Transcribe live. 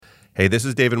Hey, this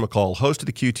is David McCall, host of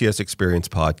the QTS Experience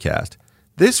podcast.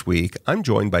 This week, I'm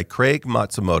joined by Craig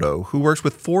Matsumoto, who works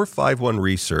with 451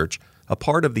 Research, a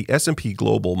part of the S&P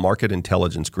Global Market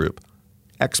Intelligence Group,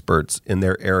 experts in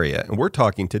their area. And we're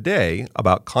talking today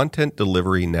about content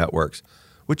delivery networks,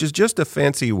 which is just a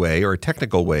fancy way or a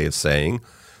technical way of saying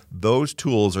those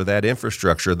tools are that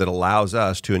infrastructure that allows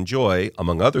us to enjoy,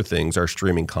 among other things, our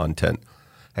streaming content.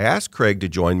 I asked Craig to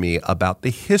join me about the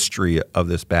history of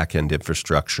this back-end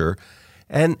infrastructure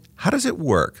and how does it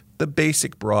work, the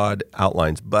basic broad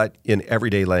outlines, but in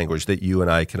everyday language that you and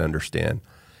I can understand.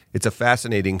 It's a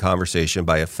fascinating conversation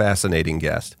by a fascinating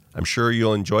guest. I'm sure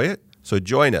you'll enjoy it, so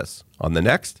join us on the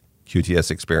next QTS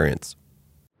Experience.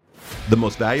 The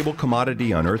most valuable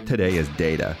commodity on Earth today is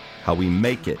data, how we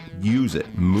make it, use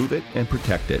it, move it, and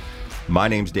protect it. My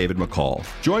name's David McCall.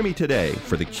 Join me today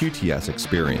for the QTS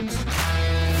Experience.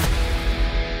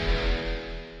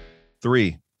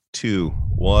 3, 2,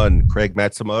 1. Craig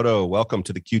Matsumoto, welcome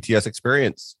to the QTS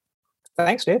Experience.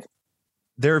 Thanks, Dave.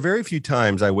 There are very few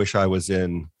times I wish I was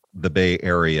in the Bay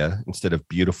Area instead of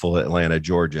beautiful Atlanta,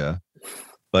 Georgia.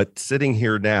 But sitting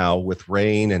here now with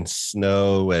rain and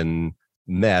snow and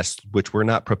mess, which we're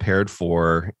not prepared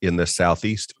for in the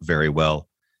Southeast very well,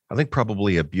 I think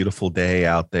probably a beautiful day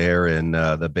out there in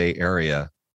the Bay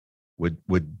Area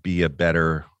would be a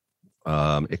better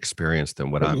experience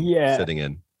than what I'm sitting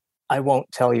in. I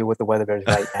won't tell you what the weather is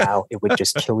right now. It would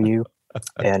just kill you,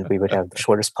 and we would have the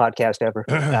shortest podcast ever.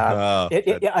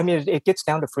 It gets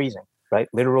down to freezing, right?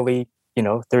 Literally,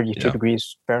 32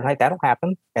 degrees Fahrenheit. That'll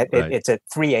happen. It's at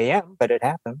 3 a.m., but it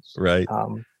happens. Right.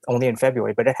 Only in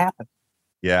February, but it happens.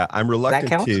 Yeah, I'm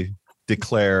reluctant to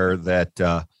declare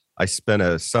that I spent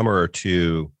a summer or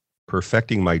two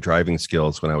perfecting my driving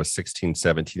skills when I was 16,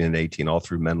 17, and 18, all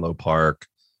through Menlo Park,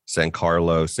 San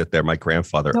Carlos, sit there. My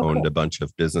grandfather owned a bunch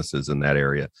of businesses in that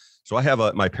area. So I have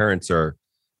my parents are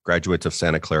graduates of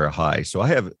Santa Clara High. So I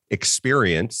have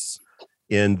experience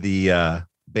in the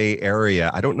Bay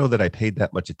Area. I don't know that I paid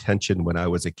that much attention when I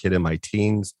was a kid in my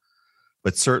teens,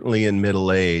 but certainly in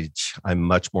middle age, I'm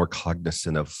much more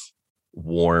cognizant of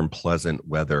warm, pleasant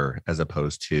weather as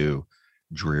opposed to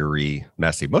dreary,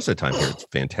 messy. Most of the time here, it's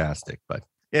fantastic. But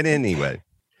anyway.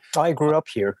 I grew up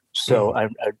here, so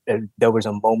there was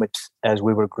a moment as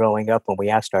we were growing up when we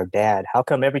asked our dad, how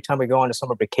come every time we go on a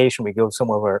summer vacation, we go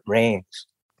somewhere where it rains?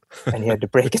 And he had to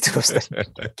break it to us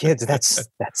that, kids, that's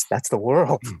the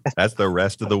world. That's the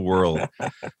rest of the world.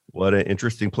 What an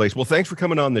interesting place. Well, thanks for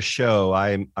coming on the show.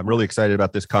 I'm really excited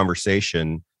about this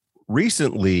conversation.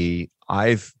 Recently,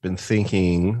 I've been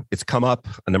thinking, it's come up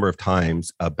a number of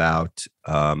times about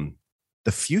the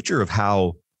future of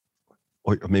how,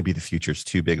 or maybe the future is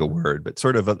too big a word, but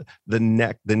sort of the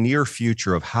near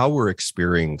future of how we're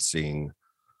experiencing,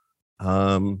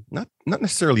 not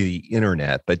necessarily the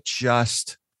internet, but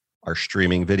just our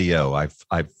streaming video.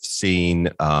 I've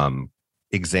seen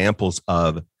examples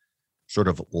of sort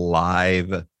of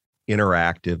live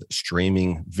interactive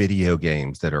streaming video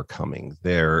games that are coming.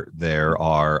 There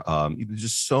are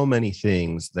just so many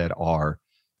things that are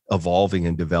evolving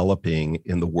and developing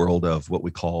in the world of what we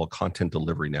call content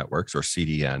delivery networks, or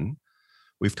CDN.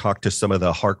 We've talked to some of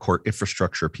the hardcore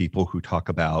infrastructure people who talk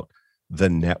about the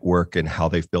network and how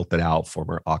they've built it out,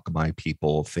 former Akamai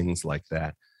people, things like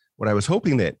that. What I was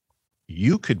hoping that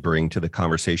you could bring to the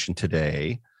conversation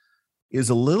today is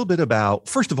a little bit about,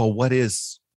 first of all, what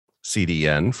is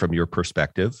CDN from your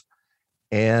perspective?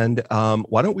 And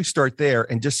why don't we start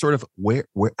there and just sort of where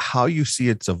how you see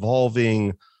it's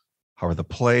evolving. How are the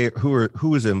player?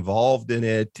 Who is involved in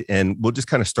it? And we'll just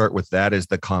kind of start with that as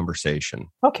the conversation.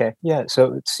 Okay, yeah.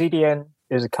 So CDN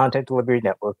is a content delivery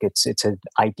network. It's an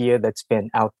idea that's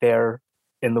been out there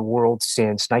in the world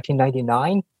since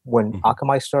 1999 when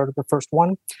Akamai started the first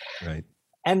one. Right.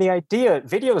 And the idea,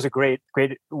 video is a great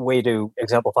way to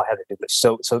exemplify how to do this.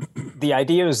 So the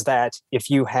idea is that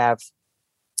you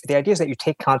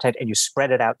take content and you spread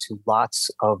it out to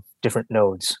lots of different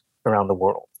nodes around the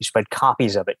world. You spread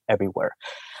copies of it everywhere.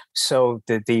 So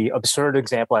the absurd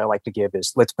example I like to give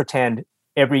is, let's pretend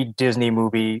every Disney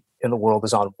movie in the world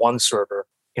is on one server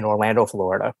in Orlando,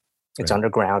 Florida. It's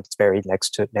underground. It's buried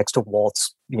next to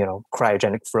Walt's,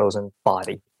 cryogenic frozen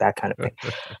body, that kind of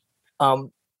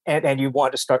thing. And you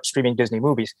want to start streaming Disney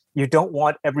movies. You don't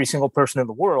want every single person in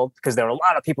the world, because there are a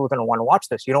lot of people who are going to want to watch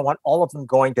this. You don't want all of them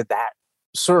going to that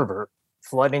server,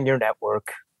 flooding your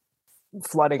network,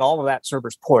 flooding all of that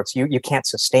server's ports. You can't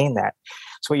sustain that.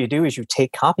 So what you do is you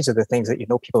take copies of the things that you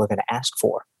know people are going to ask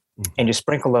for, and you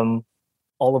sprinkle them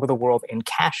all over the world in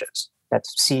caches.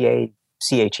 That's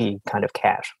CACHE kind of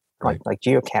cache, like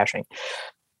geocaching.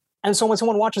 And so when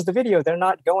someone watches the video, they're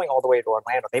not going all the way to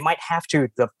Orlando. They might have to.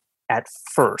 The at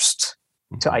first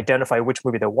to identify which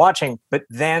movie they're watching. But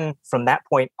then from that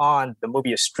point on, the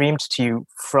movie is streamed to you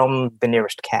from the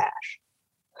nearest cache.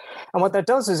 And what that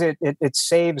does is it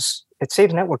saves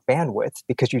network bandwidth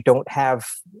because you don't have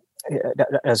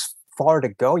as far to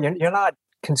go. You're not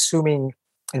consuming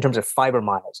in terms of fiber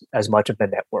miles as much of the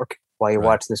network while you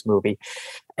watch this movie.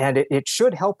 And it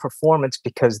should help performance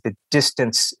because the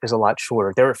distance is a lot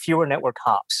shorter. There are fewer network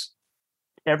hops.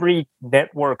 Every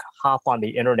network hop on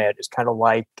the internet is kind of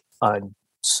like a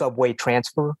subway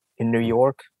transfer in New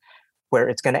York, where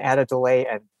it's going to add a delay,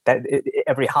 and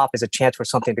every hop is a chance for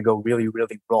something to go really,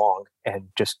 really wrong and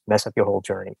just mess up your whole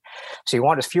journey. So you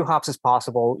want as few hops as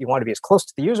possible. You want to be as close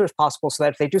to the user as possible so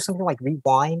that if they do something like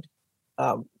rewind,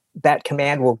 that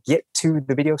command will get to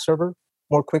the video server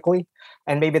more quickly,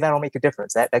 and maybe that'll make a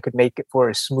difference. That could make it for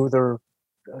a smoother,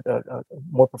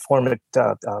 more performant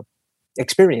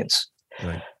experience.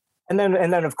 Right. And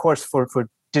then of course for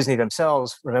Disney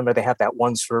themselves, remember they have that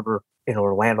one server in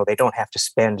Orlando. They don't have to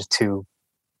spend to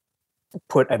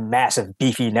put a massive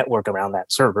beefy network around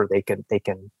that server. They can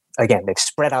again, they've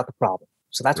spread out the problem.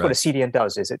 So that's what a CDN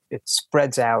does, is it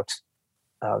spreads out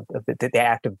the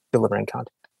act of delivering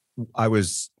content.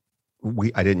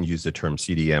 I didn't use the term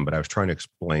CDN, but I was trying to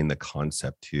explain the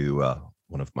concept to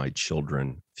one of my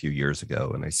children a few years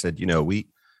ago. And I said,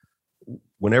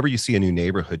 whenever you see a new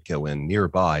neighborhood go in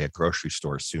nearby, a grocery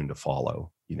store is soon to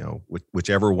follow,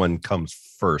 whichever one comes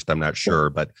first, I'm not sure,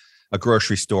 but a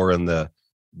grocery store and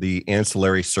the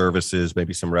ancillary services,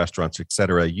 maybe some restaurants, et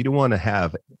cetera. You don't want to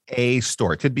have a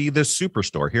store. It could be the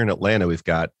superstore. Here in Atlanta, we've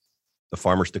got the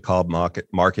Farmers to Cobb market.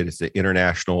 It's the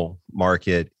international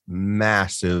market,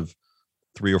 massive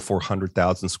 300,000 or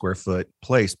 400,000 square foot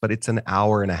place, but it's an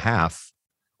hour and a half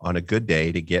on a good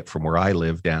day to get from where I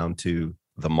live down to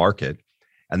the market.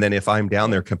 And then if I'm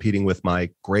down there competing with my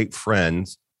great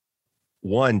friends,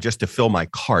 one, just to fill my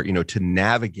cart, to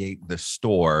navigate the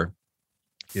store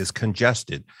is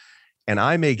congested. And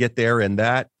I may get there and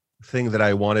that thing that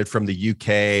I wanted from the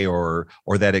UK or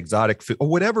that exotic food or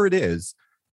whatever it is,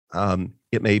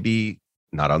 it may be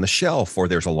not on the shelf, or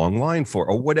there's a long line for,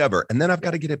 or whatever. And then I've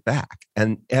got to get it back.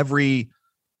 And every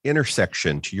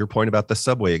intersection, to your point about the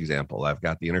subway example, I've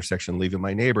got the intersection leaving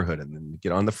my neighborhood and then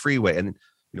get on the freeway. And,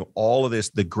 all of this,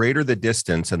 the greater the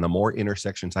distance and the more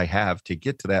intersections I have to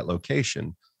get to that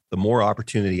location, the more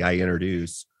opportunity I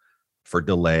introduce for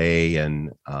delay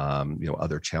and,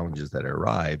 other challenges that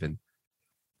arrive. And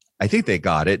I think they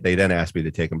got it. They then asked me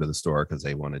to take them to the store because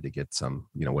they wanted to get some,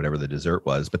 whatever the dessert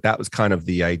was. But that was kind of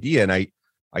the idea. And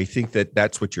I think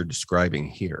that's what you're describing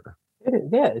here.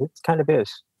 It kind of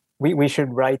is. We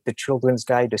should write the Children's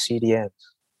Guide to CDNs.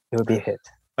 It would be a hit.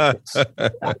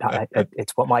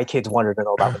 It's what my kids wanted to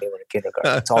know about when they were in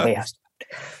kindergarten. That's all they asked.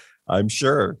 I'm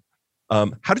sure.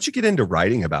 How did you get into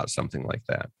writing about something like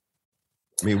that?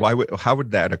 I mean, how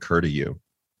would that occur to you?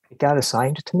 It got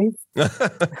assigned to me.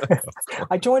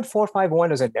 I joined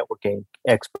 451 as a networking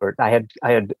expert. I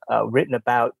had written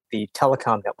about the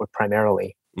telecom network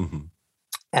primarily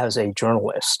as a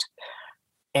journalist,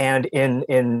 and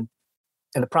in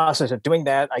the process of doing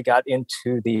that, I got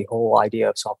into the whole idea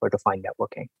of software-defined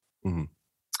networking,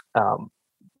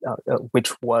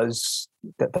 which was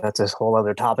that's a whole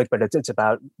other topic. But it's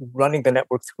about running the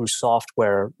network through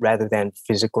software rather than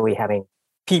physically having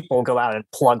people go out and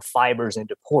plug fibers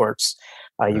into ports.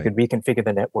 You could reconfigure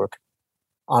the network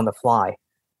on the fly.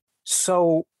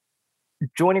 So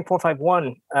joining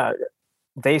 451,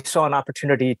 they saw an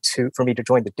opportunity for me to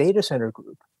join the data center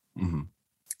group and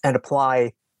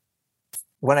apply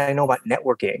what I know about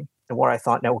networking and where I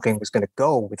thought networking was going to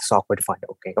go with software-defined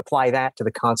networking, apply that to the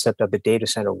concept of the data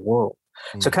center world.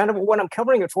 So kind of what I'm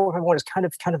covering at 451 is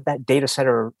kind of that data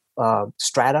center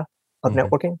strata of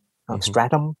networking,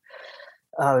 stratum,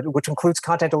 which includes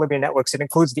content delivery networks. It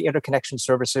includes the interconnection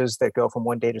services that go from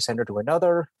one data center to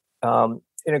another. It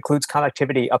includes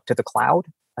connectivity up to the cloud.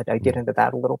 I get into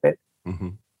that a little bit.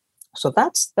 So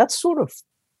that's sort of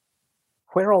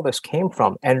where all this came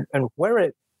from, and where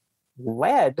it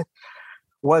led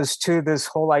was to this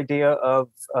whole idea of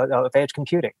edge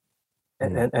computing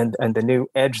and the new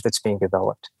edge that's being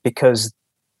developed, because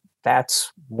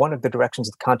that's one of the directions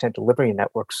the content delivery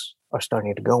networks are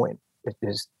starting to go in. It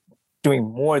is doing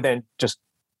more than just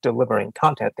delivering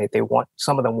content.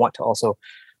 Some of them want to also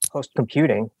host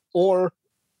computing, or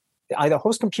either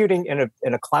host computing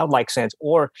in a cloud-like sense,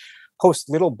 or host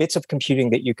little bits of computing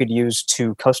that you could use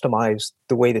to customize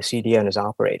the way the CDN is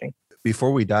operating.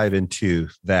 Before we dive into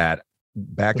that,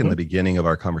 back in the beginning of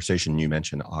our conversation, you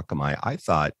mentioned Akamai. I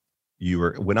thought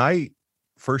when I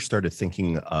first started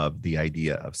thinking of the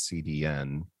idea of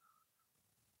CDN,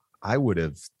 I would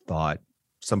have thought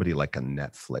somebody like a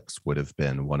Netflix would have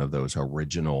been one of those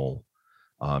original,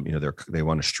 they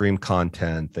want to stream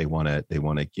content. They want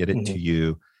to get it to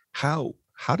you. How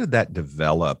did that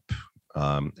develop,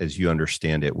 as you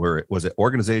understand it? Was it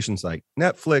organizations like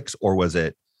Netflix, or was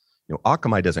it,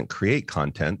 Akamai doesn't create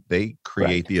content. They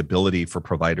create the ability for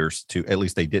providers to, at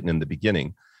least they didn't in the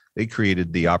beginning. They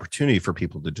created the opportunity for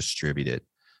people to distribute it.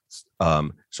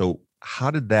 So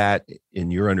how did that, in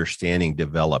your understanding,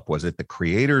 develop? Was it the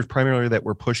creators primarily that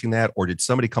were pushing that, or did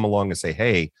somebody come along and say,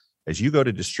 hey, as you go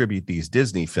to distribute these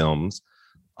Disney films,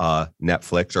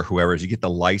 Netflix or whoever, as you get the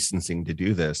licensing to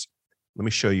do this, let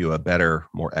me show you a better,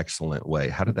 more excellent way.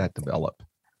 How did that develop?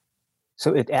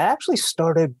 So it actually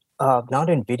started not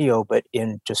in video, but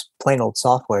in just plain old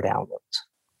software downloads.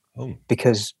 Oh.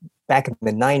 Because back in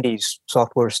the 90s,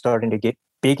 software was starting to get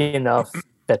big enough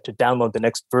that to download the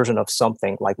next version of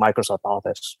something like Microsoft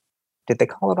Office, did they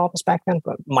call it Office back then?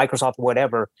 But Microsoft,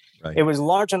 whatever. Right. It was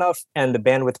large enough and the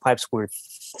bandwidth pipes were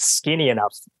skinny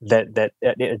enough that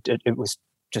it was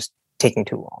just taking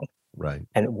too long. Right.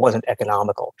 And it wasn't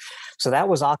economical. So that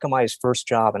was Akamai's first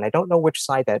job. And I don't know which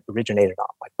side that originated on,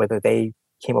 like whether they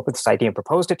came up with this idea and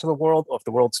proposed it to the world, or if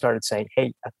the world started saying,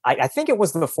 hey, I think it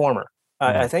was the former.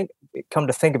 I think, come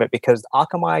to think of it, because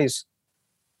Akamai's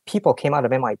people came out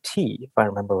of MIT, if I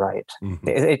remember right.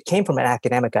 It came from an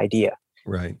academic idea.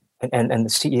 Right. And the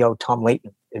CEO, Tom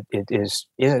Layton, is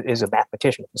a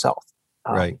mathematician himself.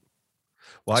 Right.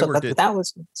 Well, so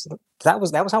that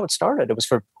was how it started. It was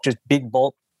for just big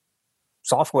bulk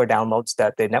software downloads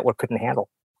that the network couldn't handle.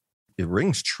 It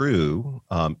rings true.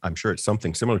 I'm sure it's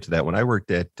something similar to that. When I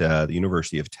worked at the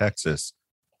University of Texas,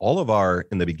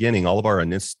 in the beginning, all of our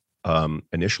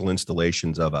initial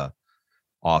installations of a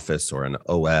Office or an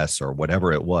OS or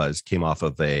whatever it was came off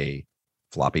of a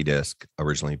floppy disk.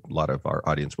 Originally, a lot of our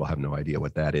audience will have no idea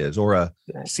what that is, or a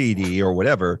CD or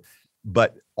whatever.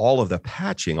 But all of the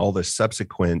patching, all the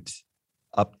subsequent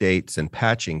updates and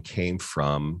patching came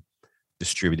from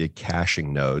distributed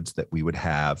caching nodes that we would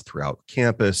have throughout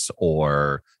campus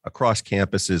or across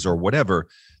campuses or whatever.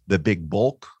 The big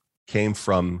bulk came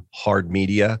from hard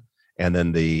media, and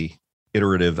then the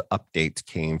iterative updates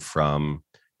came from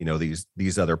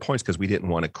these other points, because we didn't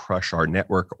want to crush our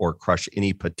network or crush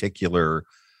any particular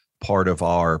part of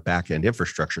our backend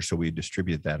infrastructure. So we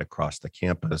distributed that across the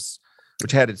campus,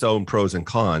 which had its own pros and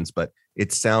cons. But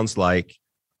it sounds like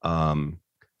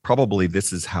probably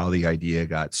this is how the idea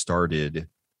got started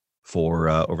for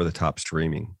over-the-top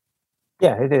streaming.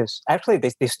 Yeah, it is. Actually,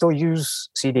 they still use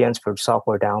CDNs for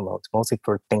software downloads, mostly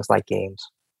for things like games.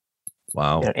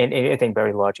 Wow. And anything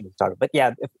very large you can start. But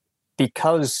yeah,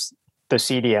 because the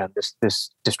CDN,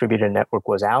 this distributed network,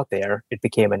 was out there, it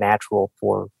became a natural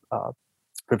for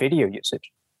video usage.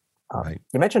 Right.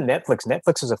 You mentioned Netflix.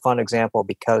 Netflix is a fun example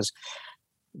because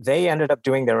they ended up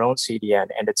doing their own CDN,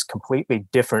 and it's completely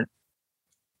different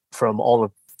from all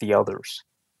of the others.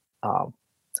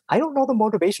 I don't know the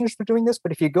motivations for doing this,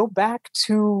 but if you go back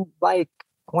to, like,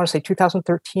 I want to say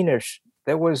 2013-ish,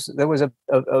 there was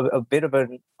a bit of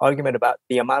an argument about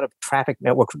the amount of traffic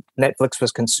Netflix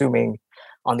was consuming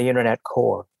on the internet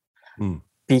core,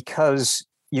 because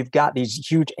you've got these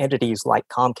huge entities like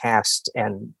Comcast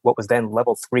and what was then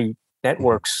Level 3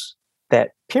 networks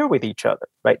that peer with each other,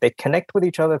 right? They connect with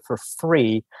each other for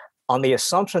free on the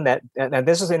assumption that, and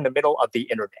this is in the middle of the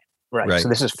internet, right? So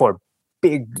this is for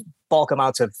big bulk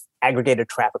amounts of aggregated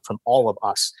traffic from all of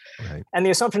us. Right. And the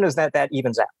assumption is that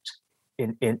evens out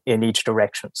in each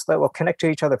direction. So they will connect to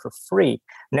each other for free.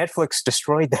 Netflix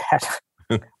destroyed that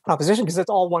proposition because it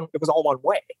was all one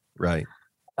way. Right.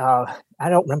 I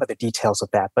don't remember the details of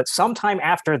that, but sometime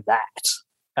after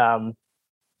that,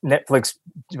 Netflix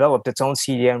developed its own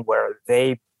CDN where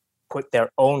they put their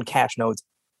own cache nodes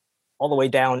all the way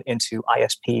down into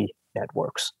ISP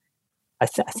networks. I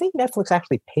think Netflix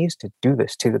actually pays to do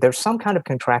this too. There's some kind of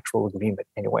contractual agreement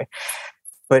anyway.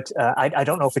 But I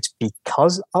don't know if it's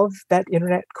because of that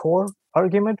internet core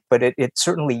argument, but it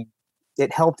certainly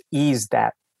helped ease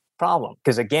that problem.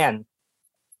 Because again,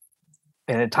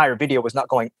 an entire video was not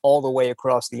going all the way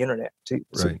across the internet to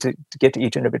get to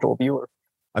each individual viewer.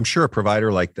 I'm sure a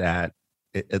provider like that,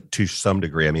 to some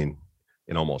degree, I mean,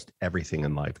 in almost everything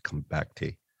in life, comes back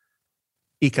to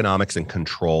economics and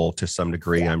control to some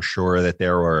degree. Yeah. I'm sure that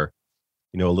there were,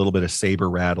 a little bit of saber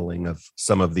rattling of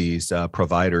some of these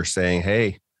providers saying,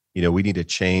 hey, we need to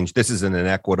change. This is an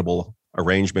inequitable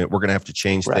arrangement. We're going to have to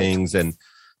change things. And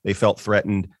they felt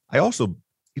threatened. I also,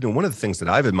 one of the things that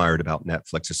I've admired about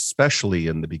Netflix, especially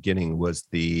in the beginning, was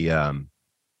the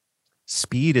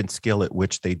speed and skill at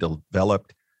which they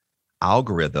developed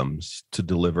algorithms to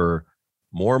deliver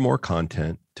more and more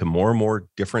content to more and more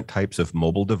different types of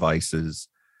mobile devices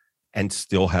and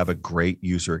still have a great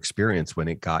user experience when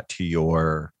it got to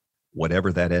your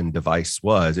whatever that end device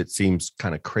was. It seems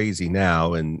kind of crazy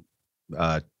now in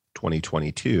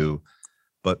 2022,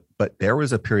 but there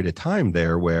was a period of time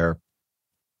there where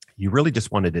you really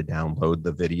just wanted to download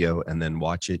the video and then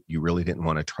watch it. You really didn't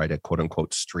want to try to quote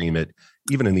unquote stream it,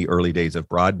 even in the early days of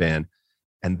broadband.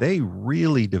 And they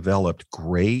really developed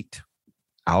great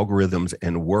algorithms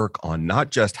and work on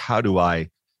not just how do I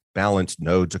balance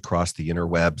nodes across the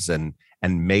interwebs and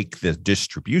make the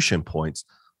distribution points,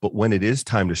 but when it is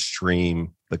time to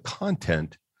stream the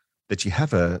content, that you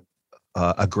have a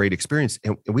great experience.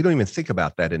 And we don't even think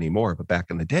about that anymore. But back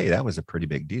in the day, that was a pretty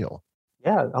big deal.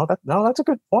 Yeah, that's a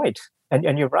good point.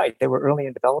 And you're right. They were early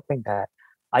in developing that.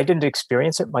 I didn't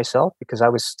experience it myself because I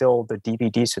was still the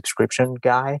DVD subscription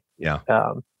guy. Yeah.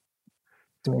 But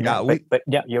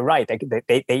yeah, you're right.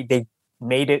 They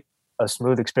made it a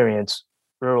smooth experience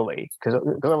early because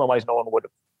otherwise no one would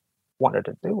have wanted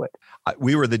to do it.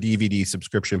 We were the DVD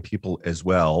subscription people as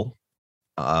well.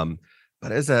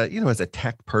 But as a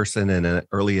tech person and an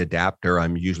early adapter,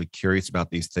 I'm usually curious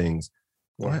about these things.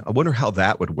 Yeah. I wonder how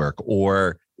that would work.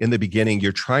 Or in the beginning,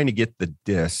 you're trying to get the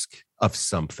disc of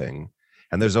something,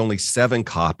 and there's only 7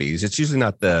 copies. It's usually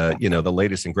not the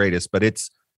latest and greatest, but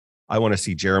I want to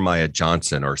see Jeremiah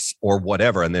Johnson or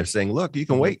whatever. And they're saying, look, you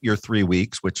can wait your 3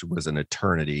 weeks, which was an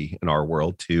eternity in our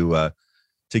world, to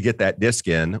get that disc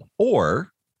in,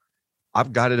 or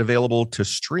I've got it available to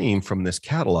stream from this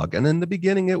catalog. And in the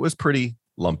beginning, it was pretty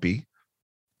lumpy,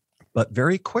 but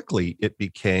very quickly it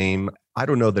became, I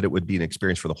don't know that it would be an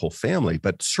experience for the whole family,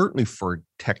 but certainly for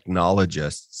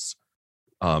technologists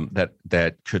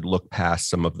that could look past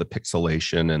some of the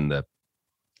pixelation and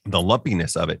the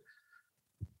lumpiness of it.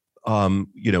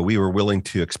 We were willing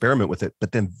to experiment with it,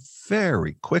 but then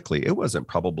very quickly, it wasn't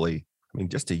probably,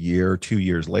 just a year or 2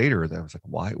 years later, that was like,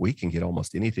 why we can get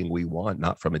almost anything we want,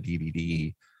 not from a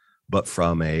DVD, but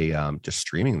from just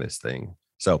streaming this thing.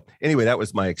 So anyway, that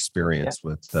was my experience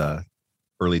with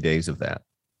early days of that.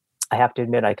 I have to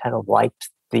admit, I kind of liked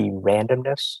the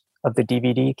randomness of the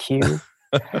DVD queue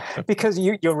because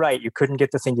you're right. You couldn't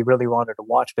get the thing you really wanted to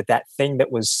watch, but that thing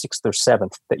that was 6th or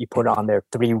 7th that you put on there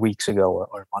 3 weeks ago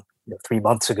or 3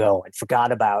 months ago and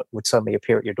forgot about would suddenly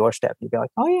appear at your doorstep. You'd be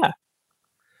like, oh yeah.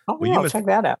 Oh, well, I'll check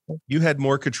that out. You had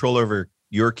more control over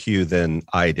your queue than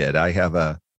I did. I have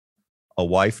a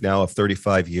wife now of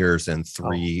 35 years and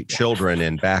 3 children.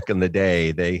 And back in the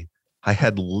day, I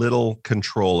had little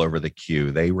control over the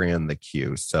queue. They ran the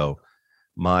queue. So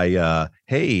my,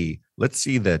 hey, let's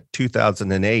see the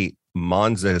 2008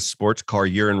 Monza sports car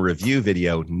year in review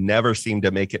video never seemed to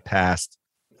make it past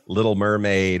Little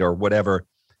Mermaid or whatever.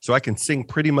 So I can sing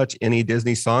pretty much any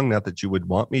Disney song, not that you would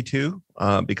want me to,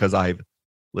 because I've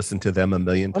listened to them a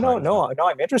million times. No,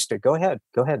 I'm interested. Go ahead.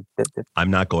 I'm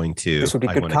not going to. This would be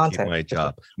good content. Keep my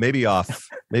job. Maybe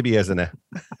as an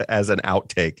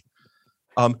outtake.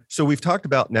 So we've talked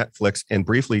about Netflix and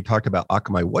briefly talked about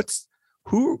Akamai.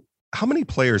 How many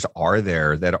players are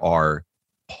there that are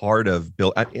part of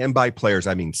build? And by players,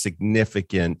 I mean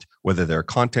significant, whether they're a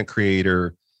content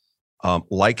creator,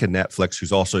 like a Netflix,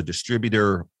 who's also a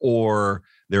distributor, or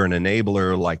they're an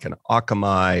enabler like an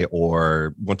Akamai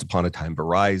or once upon a time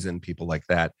Verizon, people like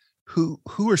that. Who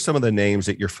are some of the names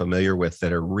that you're familiar with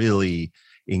that are really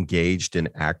engaged and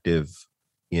active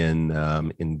in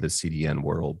the CDN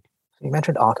world? You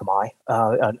mentioned Akamai.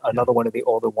 Another one of the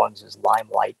older ones is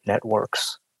Limelight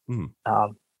Networks. They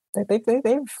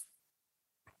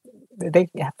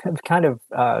have kind of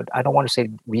I don't want to say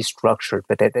restructured,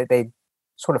 but they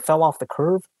sort of fell off the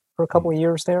curve for a couple of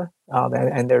years there,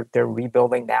 and they're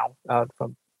rebuilding now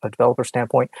from a developer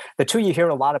standpoint. The two you hear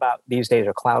a lot about these days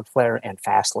are Cloudflare and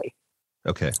Fastly.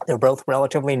 Okay, they're both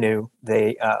relatively new.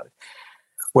 They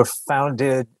were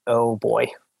founded,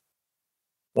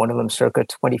 one of them circa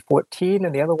 2014,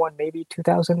 and the other one maybe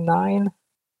 2009.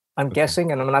 I'm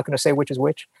guessing, and I'm not going to say which is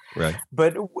which. Right.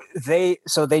 But they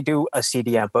do a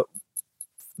CDN, but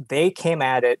they came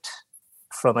at it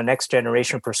from a next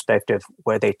generation perspective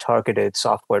where they targeted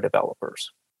software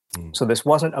developers. So this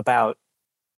wasn't about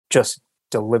just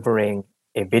delivering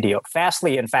a video.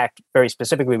 Fastly, in fact, very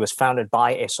specifically was founded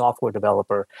by a software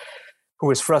developer who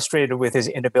was frustrated with his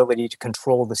inability to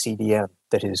control the CDN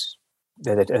that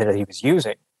he was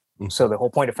using. So the whole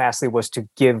point of Fastly was to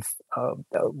give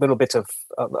little bits of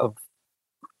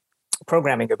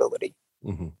programming ability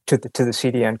to the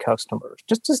CDN customers,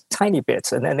 just tiny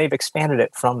bits, and then they've expanded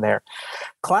it from there.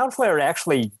 Cloudflare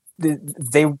actually,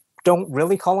 they don't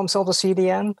really call themselves a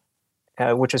CDN,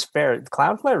 which is fair.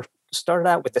 Cloudflare started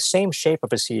out with the same shape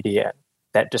of a CDN,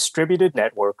 that distributed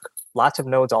network, lots of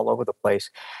nodes all over the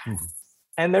place.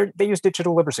 And they used it to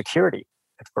deliver security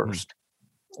at first.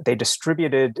 They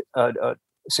distributed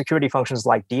security functions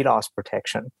like DDoS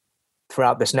protection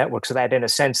throughout this network, so that in a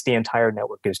sense the entire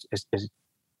network is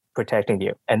protecting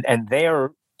you. And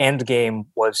their end game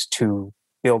was to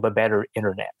build a better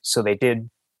internet. So they did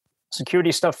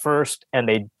security stuff first,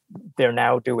 and they're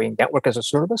now doing network as a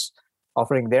service,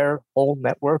 offering their whole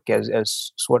network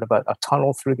as sort of a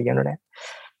tunnel through the internet.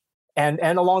 And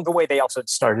along the way, they also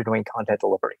started doing content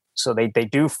delivery. So they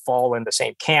do fall in the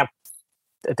same camp.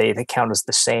 They count as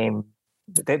the same.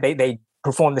 They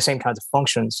perform the same kinds of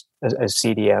functions as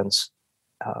CDNs,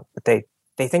 but they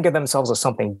think of themselves as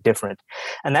something different,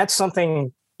 and that's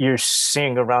something you're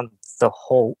seeing around the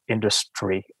whole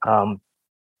industry.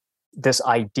 This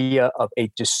idea of a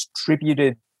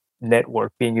distributed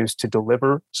network being used to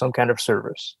deliver some kind of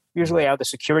service, usually either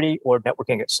security or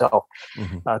networking itself,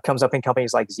 comes up in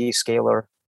companies like Zscaler,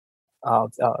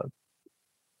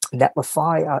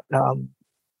 Netlify,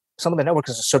 some of the network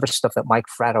as a service stuff that Mike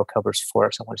Fratto covers for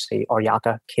us. I want to say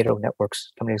Aryaka, Cato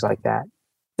Networks, companies like that.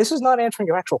 This is not answering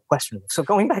your actual question. So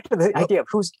going back to the idea of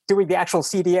who's doing the actual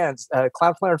CDNs,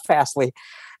 Cloudflare and Fastly,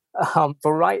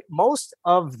 most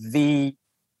of the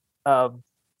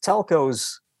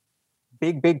telcos,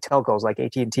 big telcos like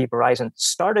AT&T, Verizon,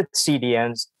 started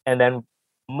CDNs, and then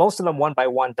most of them one by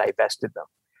one divested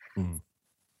them.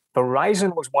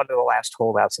 Verizon was one of the last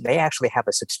holdouts, and they actually have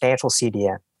a substantial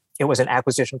CDN. It was an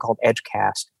acquisition called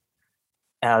Edgecast.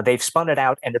 They've spun it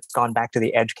out, and it's gone back to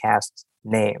the Edgecast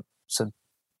name. So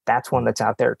that's one that's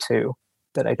out there too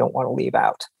that I don't want to leave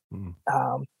out.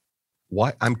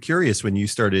 Why? I'm curious when you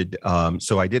started.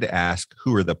 So I did ask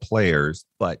who are the players,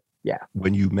 but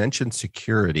when you mentioned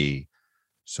security,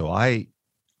 so I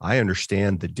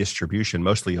understand the distribution,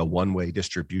 mostly a one-way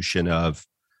distribution of,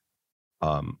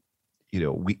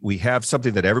 we have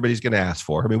something that everybody's going to ask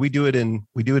for. I mean, we do it in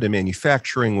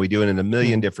manufacturing. We do it in a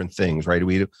million different things, right?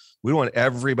 We want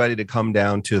everybody to come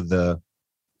down to the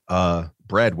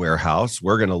bread warehouse.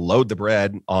 We're going to load the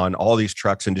bread on all these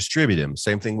trucks and distribute them.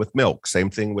 Same thing with milk. Same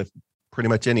thing with pretty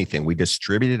much anything. We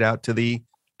distribute it out to the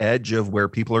edge of where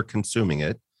people are consuming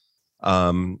it,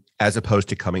 as opposed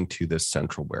to coming to this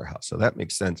central warehouse. So that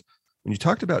makes sense. When you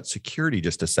talked about security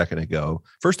just a second ago,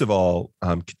 first of all,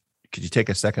 could you take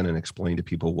a second and explain to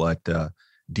people what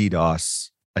DDoS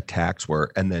attacks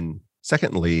were? And then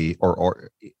secondly, what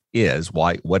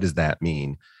does that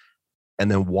mean? And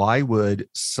then why would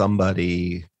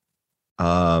somebody,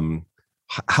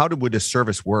 would a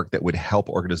service work that would help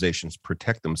organizations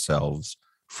protect themselves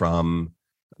from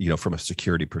a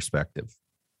security perspective?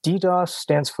 DDoS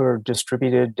stands for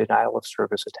Distributed Denial of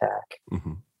Service Attack.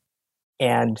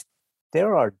 And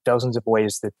there are dozens of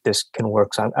ways that this can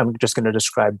work. So I'm just going to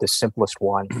describe the simplest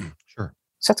one. Sure.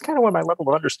 So that's kind of where my level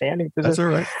of understanding is. That's all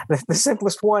right. The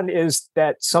simplest one is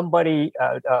that somebody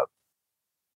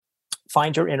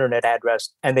finds your internet address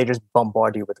and they just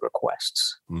bombard you with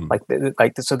requests.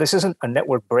 So this isn't a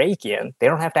network break-in. They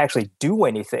don't have to actually do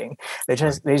anything. They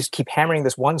just keep hammering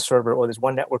this one server or this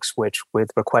one network switch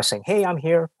with requesting, "Hey, I'm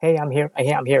here. Hey, I'm here.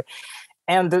 Hey, I'm here,"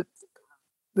 and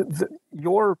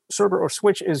your server or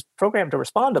switch is programmed to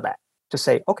respond to that, to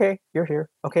say, "Okay, you're here.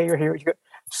 Okay, you're here."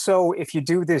 So if you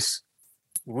do this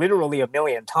literally a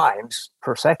million times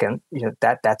per second,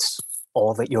 that's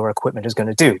all that your equipment is going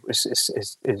to do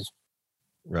is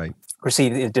right.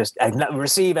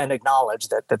 receive and acknowledge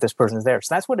that this person is there.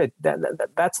 So that's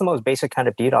that's the most basic kind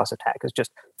of DDoS attack, is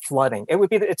just flooding.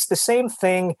 It's the same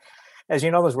thing as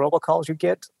those robocalls you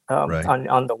get on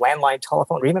the landline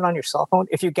telephone, or even on your cell phone.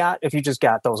 If you just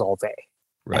got those all day,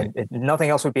 right, and nothing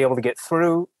else would be able to get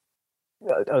through,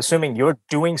 assuming you're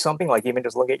doing something like even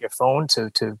just look at your phone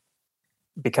to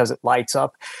because it lights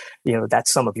up,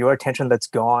 that's some of your attention that's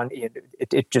gone.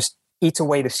 It just eats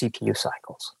away the CPU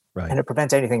cycles. Right. And it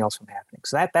prevents anything else from happening.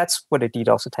 So that's what a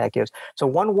DDoS attack is. So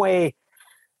one way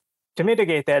to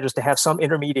mitigate that is to have some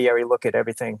intermediary look at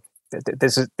everything.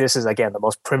 This is again, the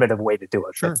most primitive way to do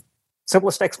it. Sure.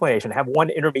 Simplest explanation, have one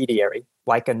intermediary,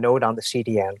 like a node on the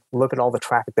CDN, look at all the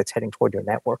traffic that's heading toward your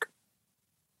network.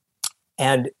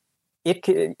 And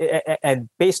and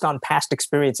based on past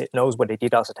experience, it knows what a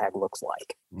DDoS attack looks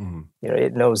like.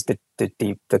 It knows the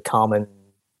common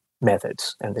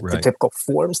methods and the typical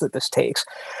forms that this takes.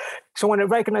 So when it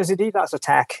recognizes a DDoS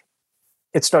attack,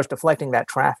 it starts deflecting that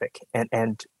traffic.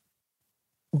 And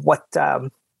what a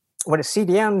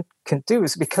CDN can do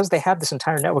is, because they have this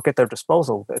entire network at their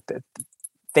disposal,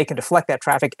 they can deflect that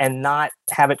traffic and not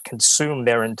have it consume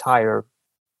their entire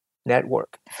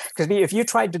network. Because if you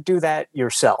tried to do that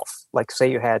yourself, like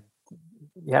say you had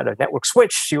a network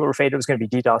switch, you were afraid it was going to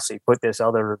be DDoS, so you put this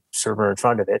other server in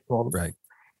front of it. Well, right.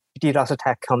 DDoS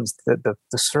attack comes, the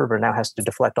server now has to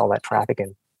deflect all that traffic,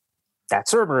 and that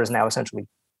server is now essentially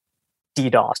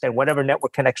DDoSed, and whatever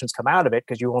network connections come out of it,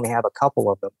 because you only have a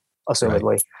couple of them,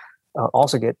 assumedly,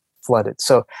 also get flooded.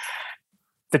 So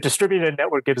the distributed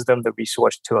network gives them the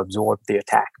resource to absorb the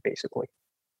attack, basically.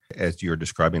 As you're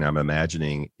describing, I'm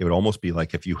imagining it would almost be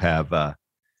like if you have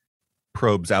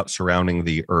probes out surrounding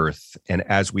the Earth, and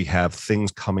as we have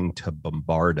things coming to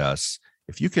bombard us,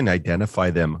 if you can identify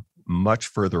them much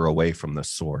further away from the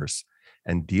source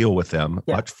and deal with them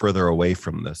much further away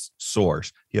from the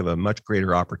source, you have a much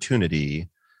greater opportunity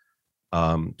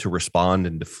to respond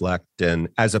and deflect, and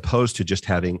as opposed to just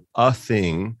having a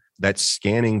thing that's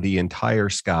scanning the entire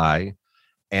sky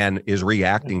and is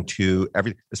reacting to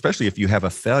everything, especially if you have a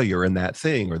failure in that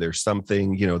thing, or there's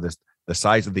something, the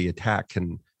size of the attack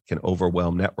can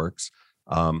overwhelm networks.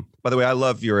 By the way, I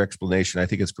love your explanation. I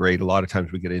think it's great. A lot of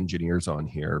times we get engineers on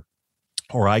here,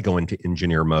 or I go into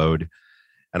engineer mode,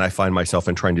 and I find myself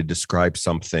in trying to describe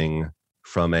something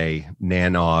from a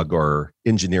nanog or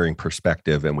engineering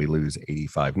perspective, and we lose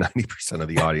 85-90% of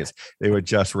the audience. They would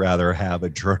just rather have a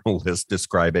journalist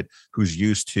describe it who's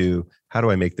used to, how do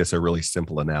I make this a really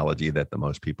simple analogy that the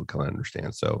most people can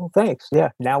understand? So, well, thanks. Yeah.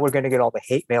 Now we're going to get all the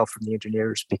hate mail from the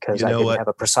engineers because I didn't have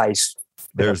a precise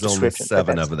There's only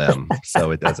 7 of them,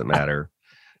 so it doesn't matter.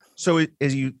 So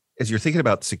as you're thinking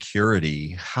about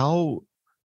security, how,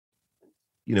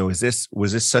 was this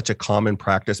such a common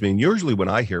practice? I mean, usually when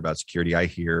I hear about security, I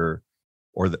hear,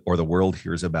 or the world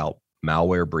hears about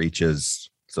malware breaches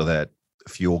so that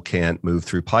fuel can't move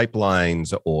through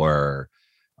pipelines, or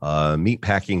meat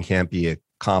packing can't be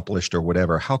accomplished, or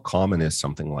whatever. How common is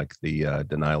something like the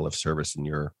denial of service in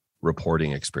your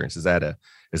reporting experience? Is that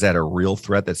a real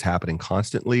threat that's happening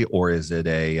constantly, or is it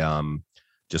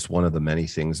just one of the many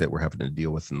things that we're having to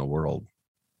deal with in the world?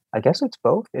 I guess it's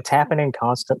both. It's happening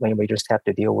constantly, and we just have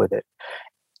to deal with it.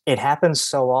 It happens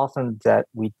so often that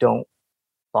we don't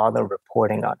bother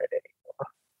reporting on it anymore.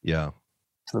 Yeah.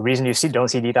 So the reason you don't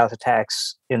see DDoS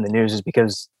attacks in the news is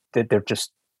because they're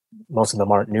just, most of them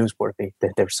aren't newsworthy.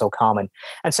 They're so common.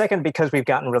 And second, because we've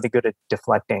gotten really good at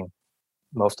deflecting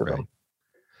most of them.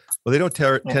 Well, they don't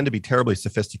tend to be terribly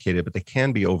sophisticated, but they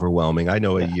can be overwhelming. I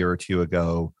know a year or two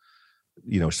ago,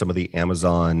 some of the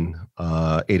Amazon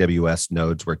AWS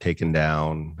nodes were taken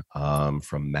down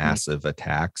from massive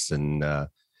attacks. And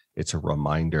it's a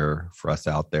reminder for us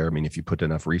out there. I mean, if you put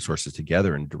enough resources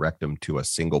together and direct them to a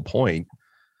single point,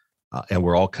 and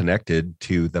we're all connected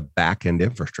to the back end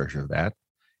infrastructure of that,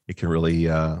 it can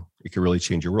really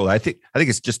change your world. I think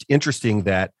it's just interesting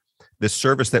that this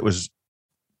service that was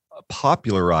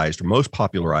popularized, or most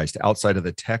popularized outside of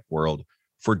the tech world,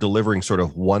 for delivering sort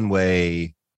of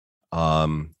one-way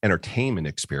entertainment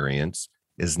experience,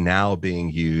 is now being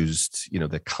used,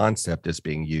 the concept is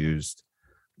being used,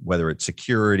 whether it's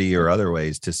security or other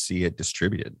ways, to see it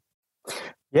distributed.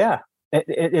 Yeah,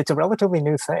 it's a relatively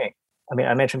new thing. I mean,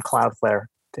 I mentioned Cloudflare.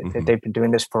 They've been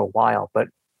doing this for a while, but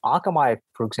Akamai,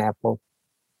 for example,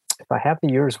 if I have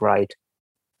the years right,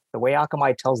 the way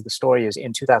Akamai tells the story is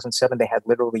in 2007, they had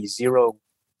literally $0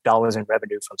 in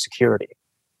revenue from security.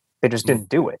 They just didn't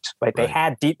do it, right? They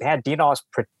had DDoS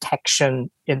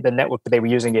protection in the network, but they were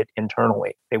using it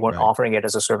internally. They weren't offering it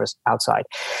as a service outside.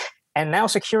 And now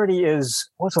security is,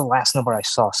 what's the last number I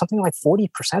saw? Something like 40%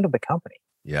 of the company.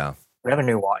 Yeah.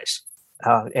 Revenue-wise.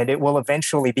 And it will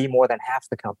eventually be more than half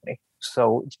the company.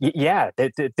 So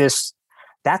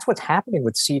that's what's happening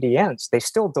with CDNs. They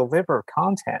still deliver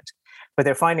content, but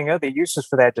they're finding other uses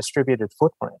for that distributed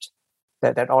footprint.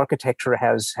 That architecture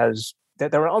has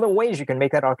there are other ways you can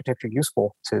make that architecture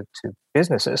useful to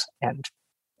businesses, and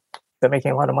they're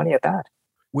making a lot of money at that.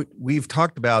 We've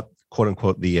talked about, quote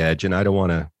unquote, the edge, and I don't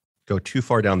want to go too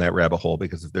far down that rabbit hole,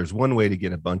 because if there's one way to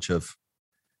get a bunch of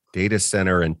data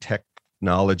center and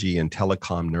technology and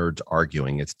telecom nerds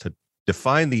arguing, it's to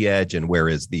define the edge and where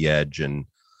is the edge, and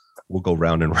we'll go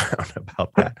round and round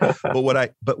about that.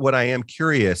 But what I am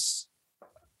curious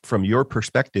from your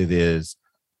perspective is,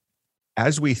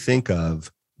 as we think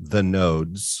of the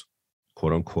nodes,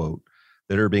 quote unquote,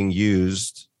 that are being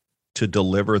used to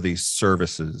deliver these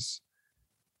services,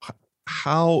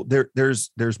 how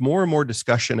there's more and more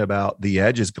discussion about the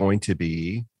edge is going to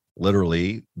be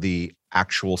literally the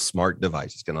actual smart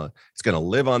device. It's gonna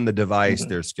live on the device.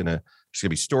 There's gonna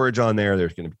be storage on there.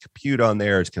 There's gonna be compute on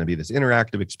there. It's gonna be this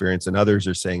interactive experience. And others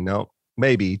are saying, no,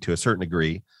 maybe to a certain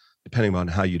degree, depending on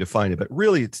how you define it, but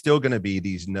really it's still going to be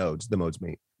these nodes. The nodes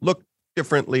may look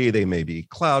differently. They may be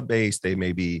cloud-based. They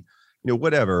may be,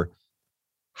 whatever.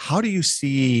 How do you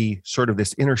see sort of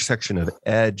this intersection of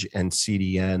edge and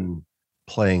CDN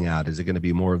playing out? Is it going to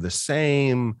be more of the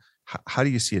same? How do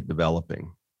you see it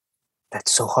developing?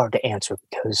 That's so hard to answer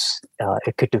because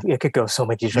it could go so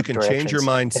many different directions. You can change your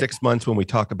mind 6 months when we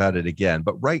talk about it again.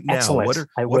 But right now, Excellent.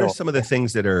 what are some of the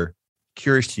things that are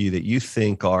curious to you that you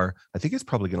think are, I think it's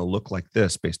probably going to look like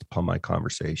this based upon my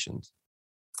conversations?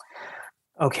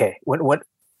 Okay.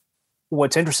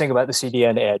 What's interesting about the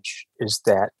CDN edge is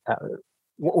that,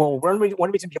 one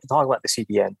reason people talk about the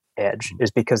CDN edge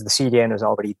is because the CDN is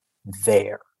already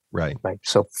there. Right.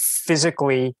 So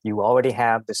physically, you already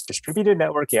have this distributed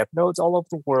network. You have nodes all over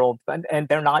the world, and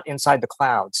they're not inside the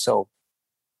cloud. So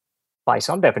by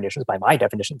some definitions, by my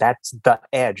definition, that's the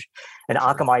edge. And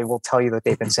Akamai will tell you that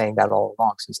they've been saying that all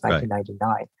along since 1999.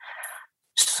 Right.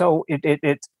 So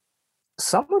it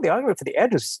some of the argument for the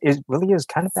edge is really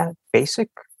kind of that basic,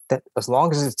 that as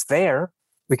long as it's there,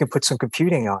 we can put some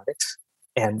computing on it.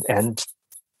 And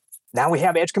now we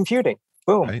have edge computing.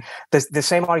 Boom. Right. The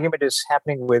same argument is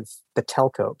happening with the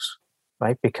telcos,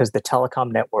 right? Because the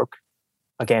telecom network,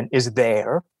 again, is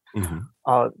there. Mm-hmm.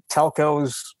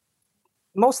 Telcos,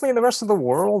 mostly in the rest of the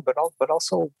world, but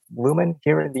also Lumen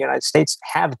here in the United States,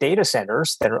 have data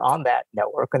centers that are on that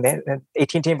network. And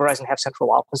AT&T and Verizon have central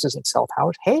offices and cell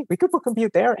towers. Hey, we could put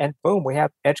compute there, and boom, we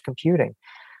have edge computing.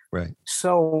 Right.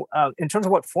 So in terms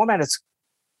of what format it's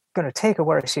going to take or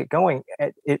where I see it going,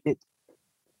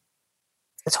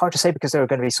 it's hard to say because there are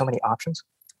going to be so many options.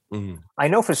 Mm-hmm. I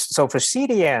know for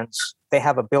CDNs, they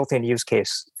have a built-in use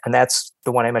case, and that's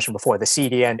the one I mentioned before, the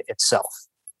CDN itself.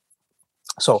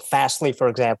 So Fastly, for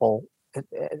example,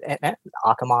 and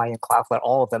Akamai and Cloudflare,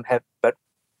 all of them have, but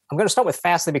I'm going to start with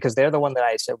Fastly because they're the one that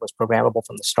I said was programmable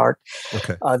from the start.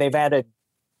 Okay. They've added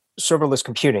serverless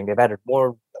computing. They've added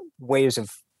more ways of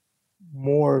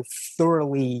more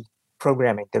thoroughly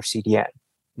programming their CDN.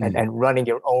 And running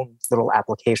your own little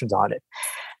applications on it.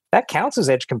 That counts as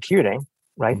edge computing,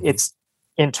 right? Mm-hmm. It's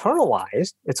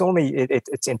internalized.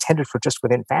 It's intended for just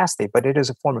within Fastly, but it is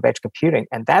a form of edge computing.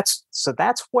 And that's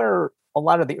where a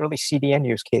lot of the early CDN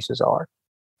use cases are.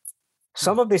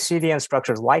 Some of the CDN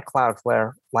structures like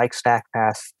Cloudflare, like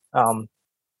StackPath,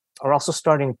 are also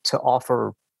starting to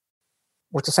offer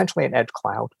what's essentially an edge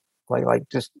cloud, like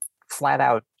just flat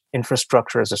out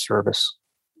infrastructure as a service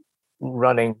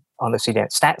running on the CDN.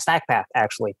 StackPath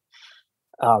actually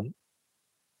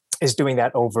is doing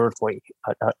that overtly.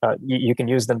 You can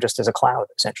use them just as a cloud,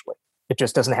 essentially. It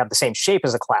just doesn't have the same shape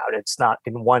as a cloud. It's not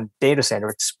in one data center.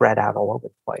 It's spread out all over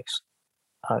the place.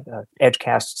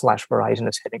 Edgecast/Verizon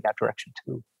is heading that direction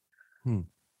too.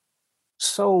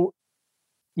 So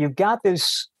you've got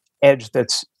this edge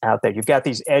that's out there. You've got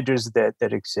these edges that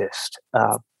exist.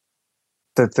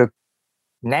 The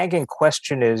nagging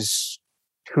question is,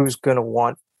 who's going to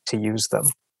want to use them?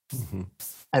 Mm-hmm.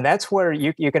 And that's where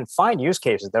you can find use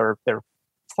cases. There are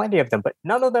plenty of them, but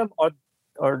none of them are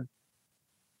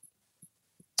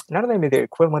the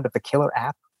equivalent of the killer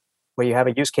app, where you have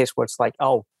a use case where it's like,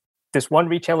 oh, this one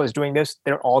retailer is doing this,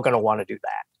 they're all going to want to do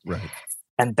that. Right.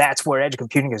 And that's where edge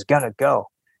computing is going to go.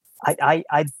 I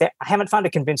haven't found a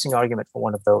convincing argument for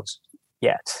one of those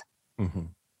yet. Mm-hmm.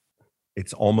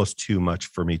 It's almost too much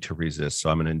for me to resist. So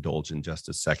I'm going to indulge in just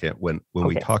a second. When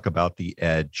we talk about the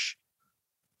edge,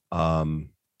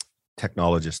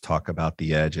 technologists talk about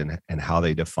the edge and how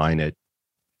they define it,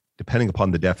 depending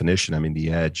upon the definition. I mean,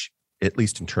 the edge, at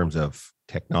least in terms of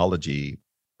technology,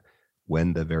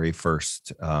 when the very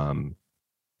first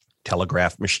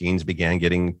telegraph machines began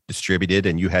getting distributed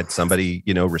and you had somebody,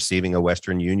 receiving a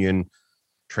Western Union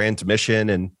transmission,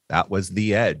 and that was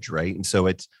the edge, right? And so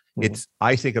it's,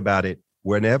 I think about it,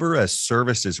 whenever a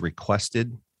service is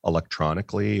requested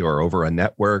electronically or over a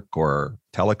network or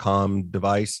telecom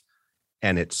device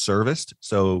and it's serviced.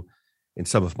 So in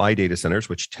some of my data centers,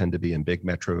 which tend to be in big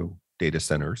metro data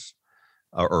centers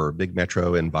or big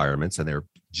metro environments, and they're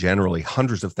generally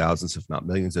hundreds of thousands, if not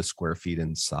millions of square feet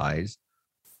in size,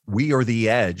 we are the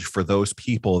edge for those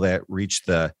people that reach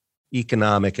the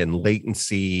economic and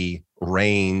latency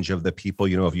range of the people.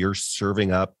 If you're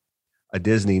serving up a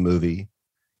Disney movie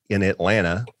in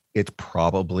Atlanta, it's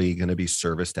probably going to be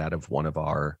serviced out of one of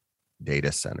our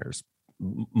data centers,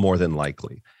 more than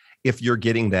likely. If you're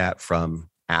getting that from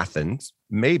Athens,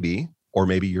 maybe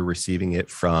you're receiving it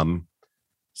from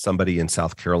somebody in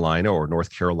South Carolina or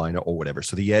North Carolina or whatever.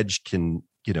 So the edge can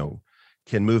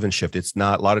move and shift. It's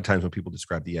not, a lot of times when people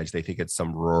describe the edge, they think it's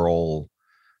some rural,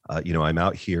 I'm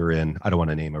out here in, I don't want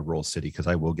to name a rural city because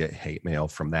I will get hate mail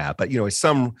from that, but it's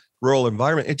some rural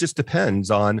environment. It just depends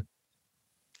on,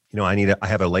 I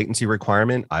have a latency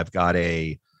requirement. I've got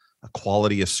a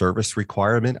quality of service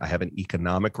requirement. I have an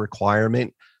economic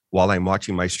requirement while I'm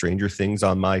watching my Stranger Things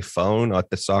on my phone at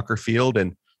the soccer field.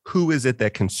 And who is it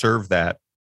that can serve that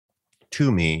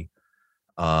to me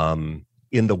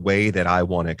in the way that I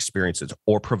want to experience it,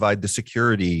 or provide the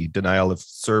security, denial of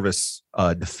service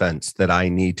defense that I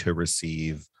need to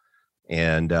receive.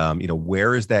 And,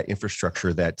 where is that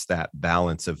infrastructure that's that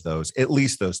balance of those, at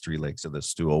least those three legs of the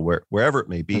stool, wherever it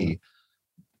may be.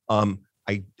 I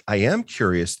am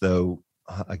curious, though,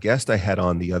 a guest I had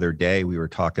on the other day, we were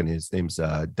talking, his name's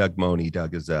Doug Money.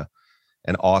 Doug is an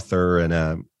author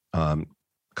and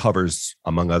covers,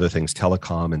 among other things,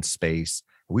 telecom and space.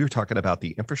 We were talking about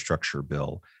the infrastructure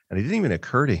bill, and it didn't even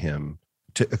occur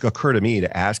to me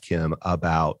to ask him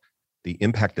about the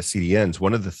impact of CDNs.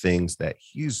 One of the things that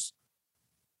he's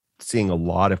seeing a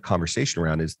lot of conversation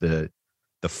around is the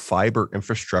fiber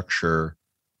infrastructure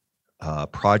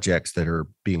projects that are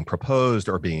being proposed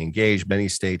or being engaged. Many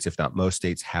states, if not most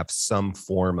states, have some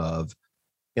form of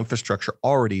infrastructure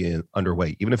already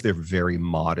underway, even if they're very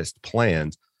modest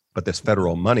plans. But this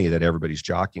federal money that everybody's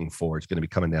jockeying for is going to be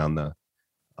coming down the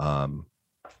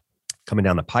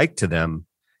pike to them,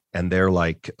 and they're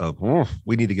like,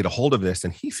 we need to get a hold of this.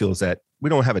 And he feels that we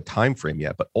don't have a time frame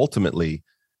yet, but ultimately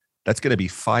that's going to be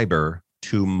fiber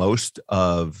to most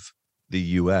of the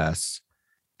US.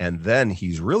 And then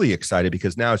he's really excited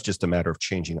because now it's just a matter of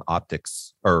changing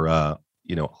optics or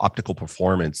optical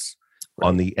performance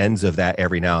on the ends of that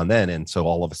every now and then. And so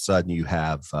all of a sudden you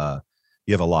have a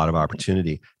lot of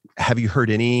opportunity. Have you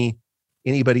heard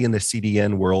anybody in the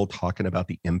CDN world talking about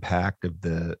the impact of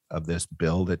this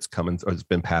bill that's coming or has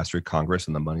been passed through Congress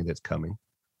and the money that's coming?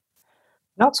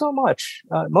 Not so much.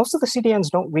 Most of the CDNs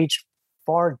don't reach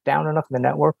far down enough in the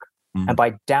network. And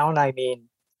by down, I mean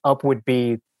up would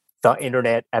be the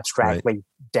internet, abstractly. Right.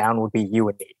 Down would be you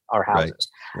and me, our houses.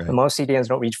 Right. And most CDNs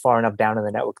don't reach far enough down in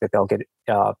the network that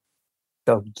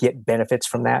they'll get benefits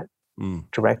from that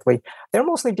directly. They're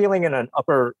mostly dealing in an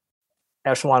upper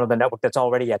echelon of the network that's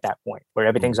already at that point where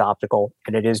everything's optical,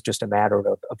 and it is just a matter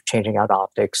of changing out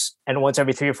optics. And once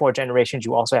every 3 or 4 generations,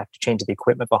 you also have to change the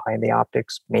equipment behind the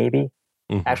optics, maybe.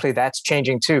 Actually, that's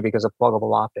changing too because of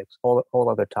pluggable optics. Whole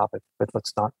other topic, but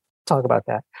let's not talk about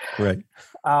that. Right.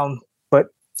 But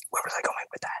where was I going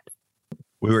with that?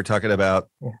 We were talking about,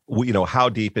 how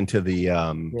deep into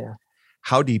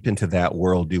how deep into that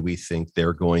world do we think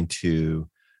they're going to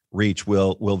reach?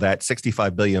 Will that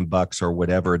 $65 billion or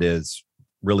whatever it is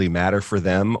really matter for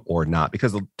them or not?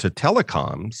 Because to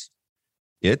telecoms,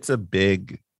 it's a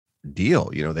big deal.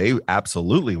 They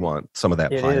absolutely want some of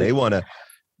that pie.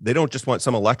 They don't just want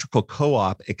some electrical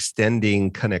co-op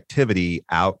extending connectivity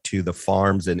out to the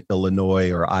farms in Illinois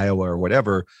or Iowa or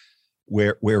whatever,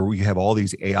 where we have all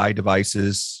these AI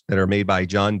devices that are made by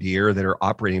John Deere that are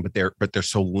operating, but they're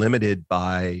so limited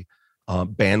by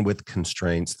bandwidth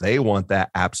constraints. They want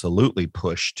that absolutely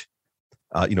pushed.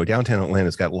 Downtown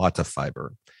Atlanta's got lots of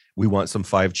fiber. We want some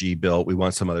 5G built. We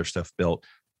want some other stuff built,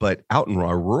 but out in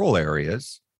our rural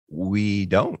areas, we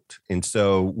don't. And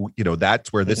so,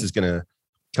 that's where this is going to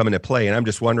come into play. And I'm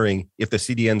just wondering if the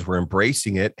CDNs were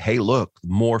embracing it. Hey, look,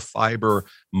 more fiber,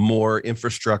 more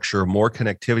infrastructure, more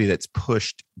connectivity that's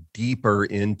pushed deeper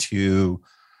into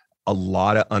a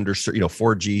lot of underserved,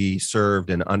 4G served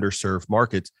and underserved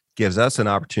markets gives us an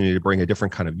opportunity to bring a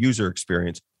different kind of user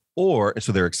experience. Or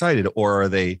so they're excited, or are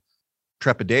they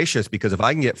trepidatious? Because if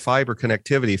I can get fiber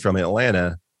connectivity from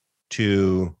Atlanta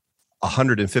to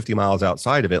 150 miles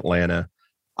outside of Atlanta,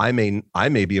 I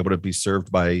may be able to be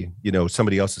served by,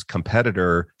 somebody else's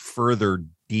competitor further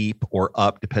deep or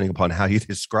up, depending upon how you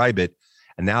describe it.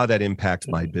 And now that impacts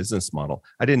my business model.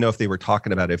 I didn't know if they were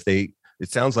talking about it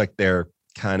sounds like they're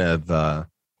kind of, they're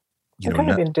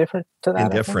kind of indifferent to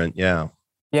that. Indifferent. Yeah.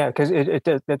 Yeah. Because it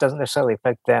doesn't necessarily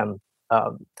affect them.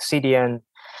 CDN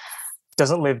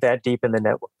doesn't live that deep in the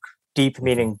network. Deep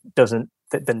meaning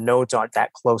the nodes aren't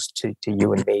that close to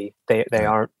you and me. They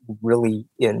aren't really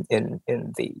in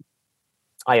the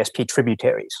ISP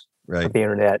tributaries of the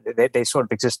internet. They sort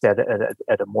of exist at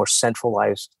a more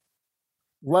centralized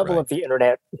level of the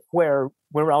internet, where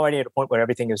we're already at a point where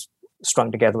everything is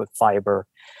strung together with fiber,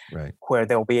 where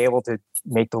they'll be able to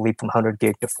make the leap from 100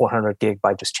 gig to 400 gig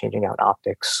by just changing out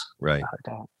optics.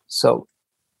 So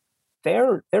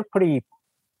they're pretty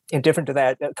indifferent to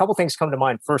that. A couple things come to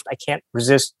mind. First, I can't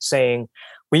resist saying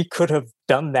we could have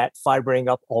done that fibering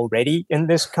up already in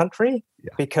this country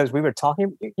because we were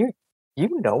talking, we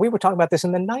were talking about this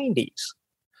in the 90s.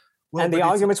 Well, and the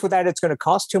arguments with that, it's going to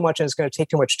cost too much and it's going to take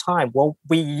too much time. Well,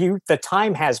 the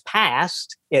time has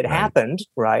passed. It happened,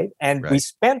 right? And we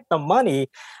spent the money.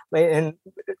 And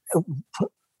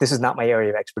this is not my area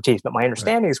of expertise, but my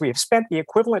understanding is we have spent the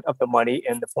equivalent of the money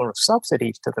in the form of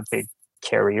subsidies to the big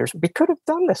carriers. We could have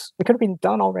done this. It could have been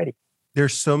done already.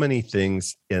 There's so many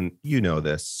things, and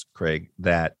this, Craig,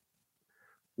 that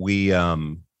we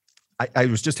I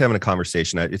was just having a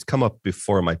conversation. It's come up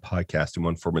before in my podcast in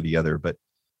one form or the other, but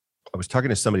I was talking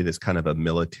to somebody that's kind of a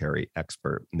military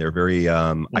expert, and they're very.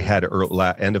 I had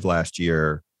end of last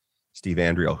year, Steve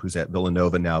Andriel, who's at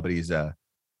Villanova now, but he's a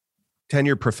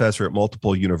tenured professor at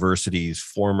multiple universities,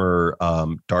 former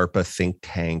DARPA think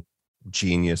tank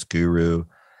genius guru,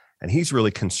 and he's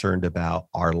really concerned about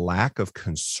our lack of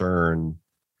concern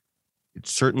at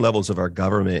certain levels of our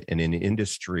government and in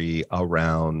industry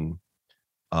around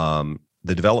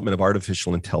the development of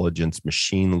artificial intelligence,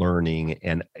 machine learning,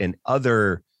 and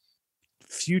other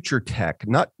future tech,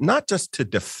 not just to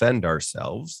defend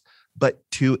ourselves, but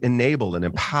to enable and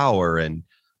empower. And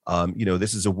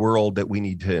this is a world that we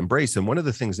need to embrace. And one of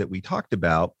the things that we talked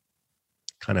about,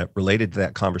 kind of related to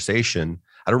that conversation,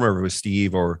 I don't remember if it was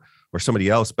Steve or somebody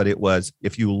else, but it was,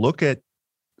 if you look at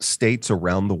states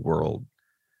around the world,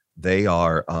 they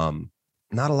are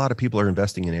not a lot of people are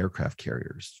investing in aircraft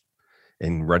carriers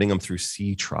and running them through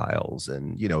sea trials.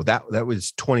 And, that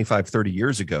was 25, 30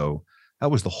 years ago.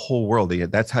 That was the whole world.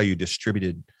 That's how you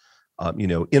distributed,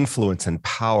 influence and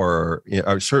power,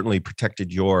 or certainly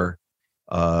protected your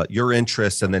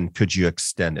interests. And then could you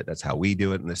extend it? That's how we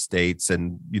do it in the States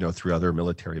and, through other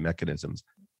military mechanisms.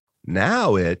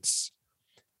 Now it's,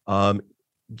 how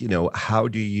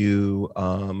do you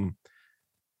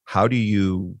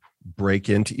break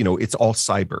into, it's all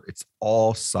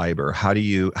cyber. How do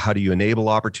you enable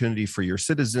opportunity for your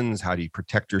citizens? How do you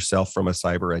protect yourself from a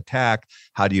cyber attack?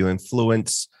 How do you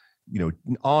influence,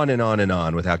 on and on and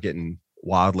on, without getting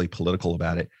wildly political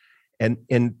about it?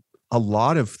 And a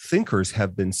lot of thinkers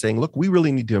have been saying, look, we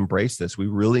really need to embrace this. We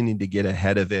really need to get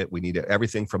ahead of it. We need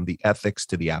everything from the ethics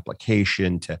to the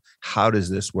application to how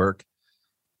does this work?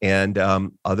 And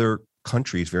other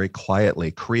countries, very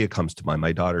quietly, Korea comes to mind.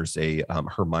 My daughter's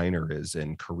her minor is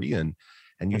in Korean,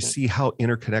 and you see how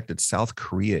interconnected South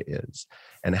Korea is,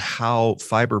 and how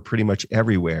fiber pretty much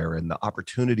everywhere, and the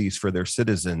opportunities for their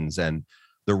citizens, and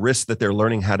the risks that they're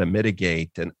learning how to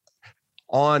mitigate, and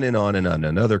on and on and on.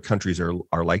 And other countries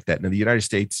are like that. Now, the United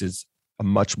States is a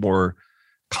much more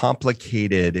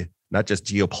complicated, not just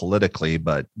geopolitically,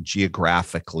 but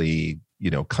geographically,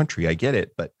 country. I get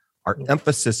it, but our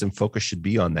emphasis and focus should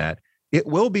be on that. It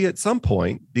will be at some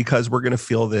point, because we're going to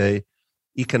feel the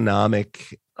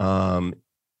economic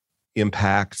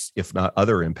impacts, if not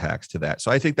other impacts to that. So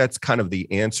I think that's kind of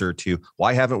the answer to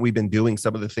why haven't we been doing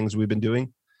some of the things we've been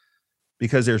doing?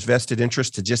 Because there's vested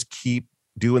interest to just keep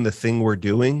doing the thing we're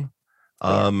doing,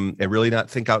 and really not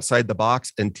think outside the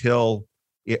box until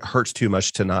it hurts too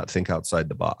much to not think outside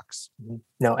the box.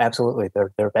 No, absolutely.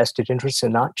 They're vested interests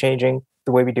in not changing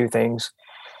the way we do things.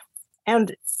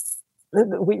 And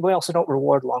we also don't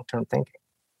reward long-term thinking.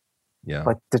 Yeah.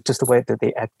 Like just the way that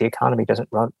the economy doesn't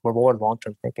reward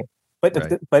long-term thinking.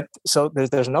 But so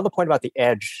there's another point about the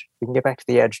edge. We can get back to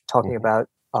the edge, talking about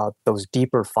those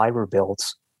deeper fiber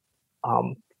builds.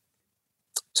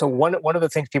 So one of the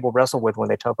things people wrestle with when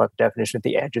they talk about the definition of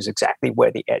the edge is exactly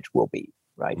where the edge will be,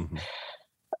 right?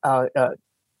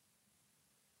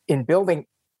 In building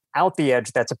out the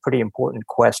edge, that's a pretty important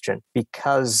question,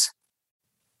 because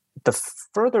the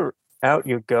further out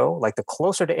you go, like the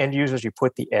closer to end users you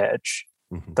put the edge,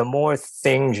 the more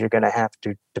things you're going to have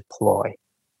to deploy.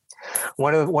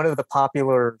 One of the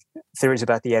popular theories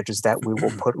about the edge is that we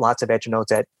will put lots of edge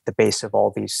nodes at the base of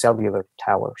all these cellular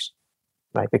towers,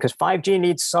 right? Because 5G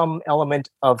needs some element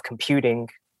of computing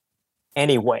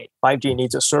anyway. 5G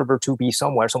needs a server to be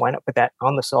somewhere, so why not put that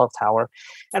on the cell tower?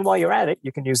 And while you're at it,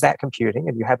 you can use that computing,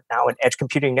 and you have now an edge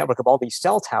computing network of all these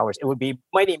cell towers. It would be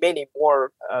many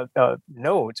more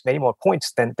nodes, many more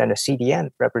points than a CDN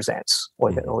represents,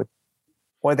 or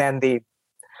than the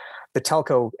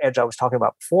telco edge I was talking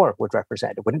about before would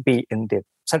represent. It wouldn't be in the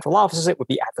central offices; it would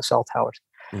be at the cell towers.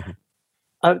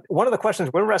 One of the questions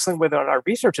we're wrestling with on our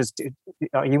research is: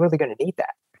 are you really going to need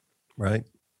that? Right.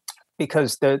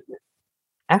 Because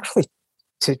actually,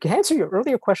 to answer your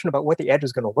earlier question about what the edge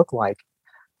is going to look like,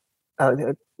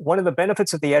 one of the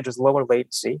benefits of the edge is lower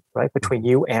latency, right, between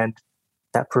you and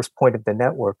that first point of the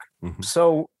network.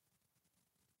 So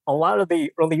a lot of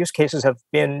the early use cases have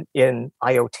been in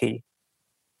IoT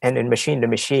and in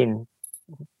machine-to-machine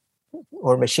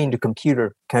or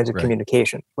machine-to-computer kinds of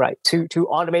communication, right? To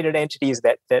automated entities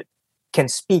that can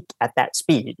speak at that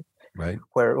speed, right,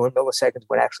 where milliseconds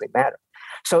would actually matter.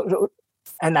 So,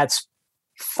 and that's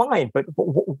fine, but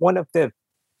one of the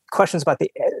questions about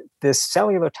the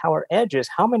cellular tower edge is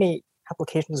how many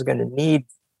applications are going to need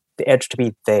the edge to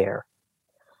be there?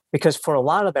 Because for a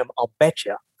lot of them, I'll bet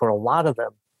you, for a lot of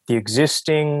them, the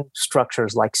existing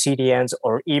structures like CDNs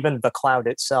or even the cloud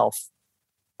itself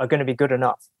are going to be good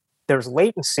enough. There's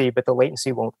latency, but the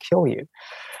latency won't kill you.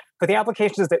 for the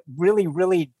applications that really,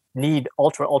 really need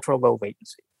ultra low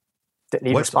latency, that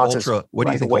need What's responses ultra? What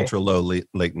do you think away. ultra low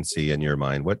latency in your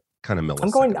mind? What kind of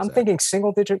milliseconds? I'm thinking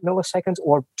single digit milliseconds,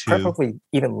 or 2. preferably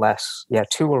even less. Yeah,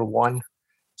 2 or 1.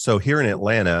 So here in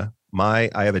Atlanta, I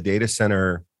have a data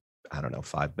center, I don't know,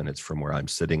 5 minutes from where I'm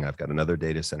sitting. I've got another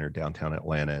data center downtown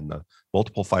Atlanta, and the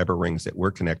multiple fiber rings that we're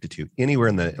connected to anywhere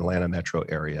in the Atlanta metro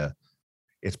area,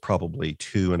 it's probably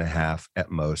 2.5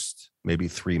 at most, maybe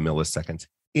 3 milliseconds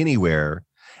anywhere.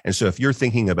 And so if you're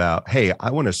thinking about, hey,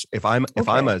 I want to, if I'm a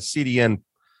CDN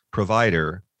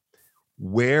provider,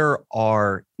 where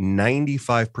are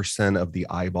 95% of the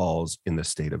eyeballs in the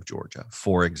state of Georgia,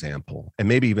 for example, and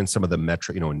maybe even some of the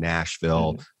metro,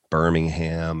 Nashville,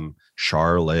 Birmingham,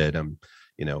 Charlotte,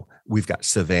 we've got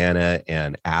Savannah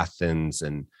and Athens,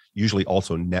 and usually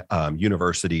also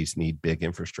universities need big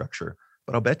infrastructure.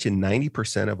 But I'll bet you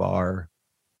 90% of our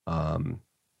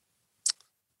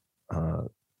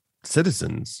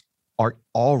citizens are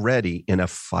already in a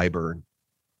fiber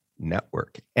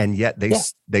network, and yet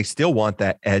they still want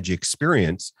that edge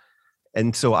experience.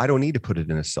 And so I don't need to put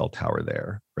it in a cell tower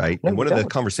there, right? No, and one of the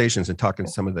conversations and talking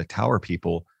to some of the tower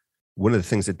people, one of the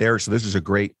things that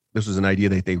this was an idea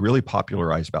that they really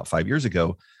popularized about 5 years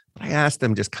ago. But I asked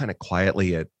them just kind of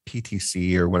quietly at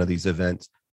PTC or one of these events,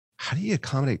 how do you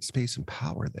accommodate space and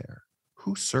power there?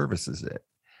 Who services it?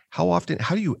 How often,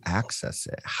 how do you access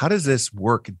it? How does this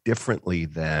work differently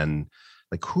than,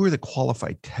 like, who are the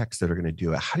qualified techs that are going to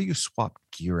do it? How do you swap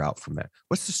gear out from that?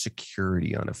 What's the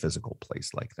security on a physical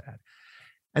place like that?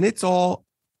 And it's all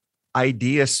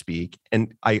idea speak.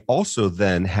 And I also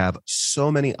then have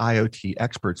so many IoT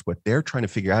experts. What they're trying to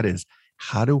figure out is,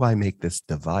 how do I make this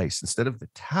device, instead of the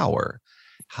tower,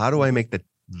 how do I make the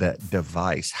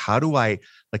device? How do I,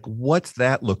 like, what's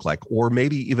that look like? Or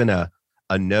maybe even a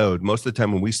node. Most of the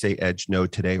time when we say edge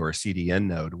node today, or a CDN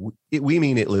node, we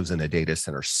mean it lives in a data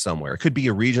center somewhere. It could be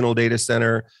a regional data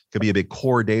center, could be a big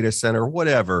core data center,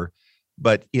 whatever.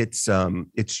 But it's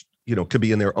could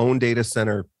be in their own data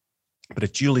center, but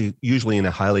it's usually in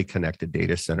a highly connected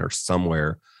data center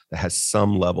somewhere that has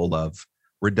some level of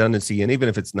redundancy. And even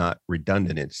if it's not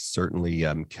redundant, it's certainly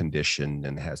conditioned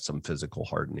and has some physical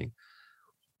hardening.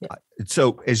 Yeah.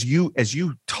 So as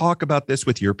you talk about this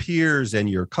with your peers and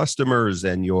your customers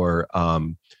and your,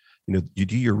 you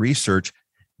do your research,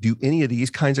 do any of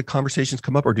these kinds of conversations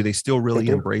come up, or do they still really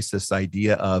embrace this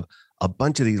idea of a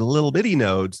bunch of these little bitty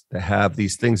nodes that have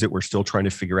these things that we're still trying to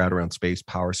figure out around space,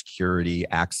 power, security,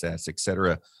 access, et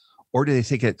cetera? Or do they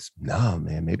think no,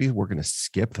 man, maybe we're going to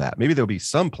skip that. Maybe there'll be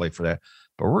some play for that,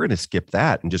 but we're going to skip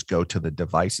that and just go to the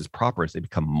devices proper as they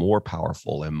become more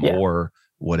powerful and more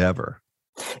whatever.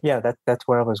 Yeah, that's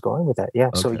where I was going with that. Yeah.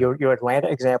 Okay. So your Atlanta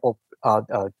example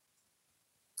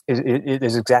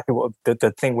is exactly what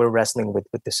the thing we're wrestling with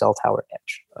the cell tower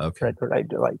edge. Okay. Right.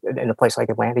 Like in a place like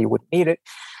Atlanta, you wouldn't need it.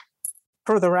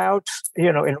 Further out,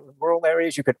 in rural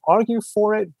areas, you could argue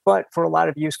for it, but for a lot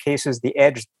of use cases, the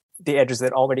edges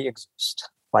that already exist,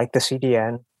 like the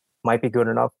CDN, might be good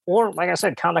enough. Or, like I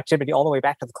said, connectivity all the way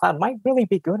back to the cloud might really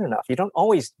be good enough. You don't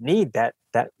always need that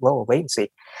low latency.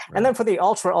 Right. And then for the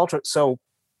ultra, so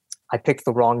I picked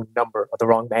the wrong number or the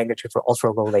wrong magnitude for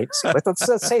ultra low latency. But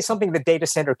let's say something the data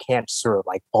center can't serve,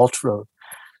 like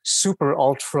super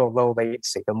ultra low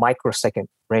latency, the microsecond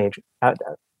range.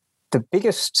 The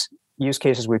biggest use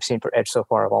cases we've seen for edge so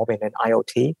far have all been in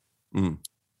IoT.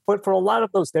 But for a lot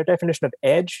of those, their definition of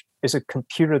edge is a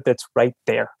computer that's right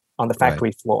there on the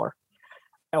factory floor,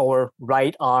 or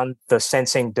right on the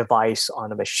sensing device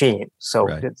on a machine. So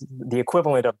the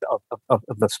equivalent of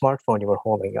the smartphone you were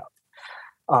holding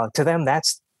up. To them,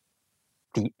 that's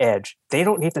the edge. They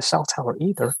don't need the cell tower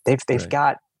either. They've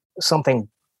got something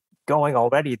going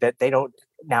already that they don't.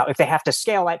 Now, if they have to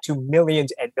scale that to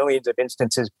millions and millions of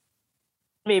instances,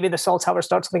 maybe the cell tower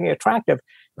starts looking attractive.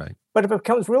 Right. But if it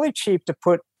becomes really cheap to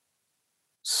put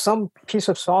some piece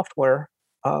of software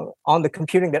on the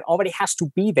computing that already has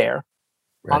to be there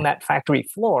on that factory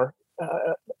floor,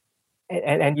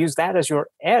 and use that as your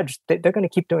edge, they're going to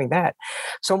keep doing that.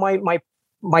 So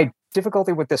my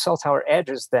difficulty with the cell tower edge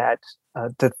is that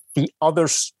the other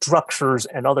structures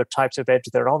and other types of edge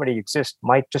that already exist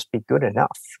might just be good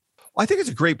enough. Well, I think it's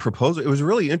a great proposal. It was a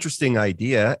really interesting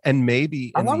idea, and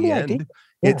maybe in the end,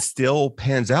 it still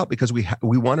pans out because we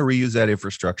want to reuse that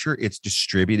infrastructure. It's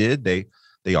distributed.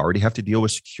 They already have to deal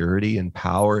with security and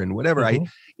power and whatever.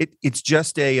 It's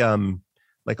just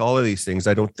like all of these things,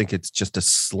 I don't think it's just a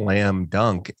slam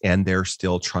dunk, and they're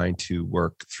still trying to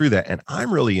work through that. And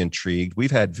I'm really intrigued.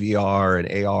 We've had VR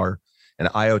and AR and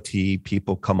IoT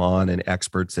people come on, and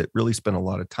experts that really spend a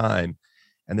lot of time.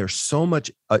 And there's so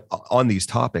much on these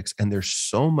topics, and there's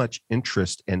so much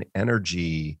interest and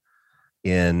energy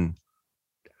in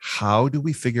how do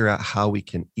we figure out how we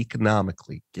can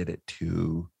economically get it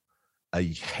to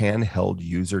a handheld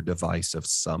user device of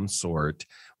some sort.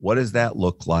 What does that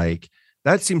look like?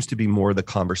 That seems to be more the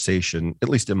conversation, at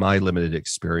least in my limited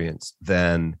experience,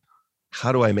 than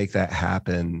how do I make that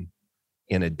happen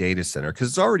in a data center? Because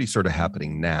it's already sort of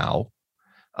happening now.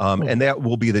 And that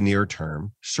will be the near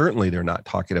term. Certainly, they're not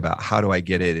talking about how do I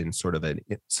get it in sort of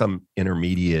some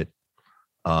intermediate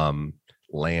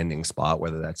landing spot,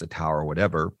 whether that's a tower or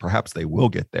whatever. Perhaps they will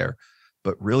get there.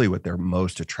 But really what they're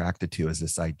most attracted to is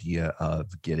this idea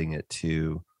of getting it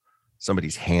to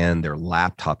somebody's hand, their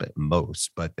laptop at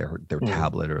most, but their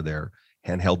tablet or their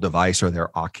handheld device or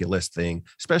their Oculus thing,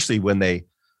 especially when they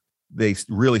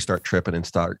really start tripping and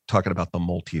start talking about the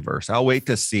multiverse. I'll wait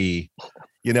to see,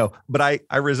 but I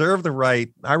reserve the right.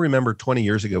 I remember 20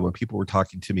 years ago when people were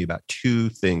talking to me about two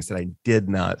things that I did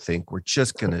not think were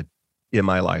just going to, in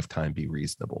my lifetime, be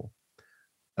reasonable.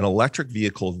 An electric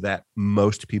vehicle that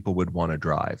most people would want to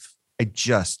drive. I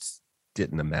just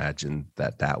didn't imagine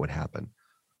that would happen.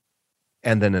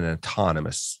 And then an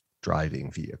autonomous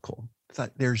driving vehicle. I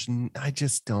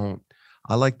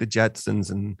like the Jetsons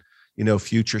and,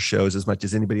 future shows as much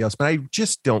as anybody else, but I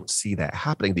just don't see that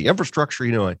happening. The infrastructure,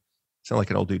 I sound like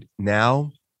an old dude.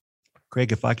 Now,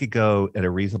 Greg, if I could go at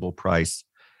a reasonable price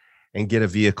and get a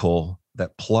vehicle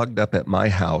that plugged up at my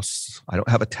house. I don't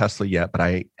have a Tesla yet, but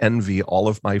I envy all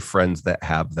of my friends that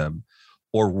have them.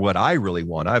 Or what I really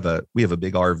want, we have a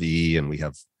big RV, and we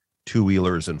have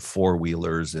 2-wheelers and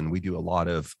 4-wheelers, and we do a lot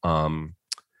of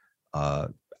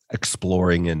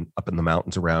exploring and up in the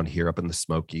mountains around here, up in the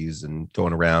Smokies, and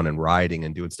going around and riding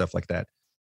and doing stuff like that.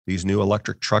 These new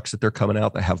electric trucks that they're coming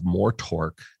out that have more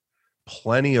torque,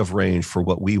 plenty of range for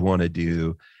what we want to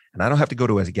do. And I don't have to go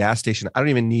to a gas station. I don't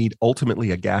even need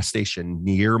ultimately a gas station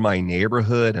near my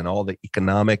neighborhood and all the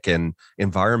economic and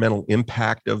environmental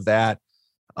impact of that.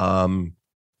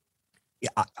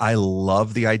 I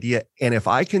love the idea. And if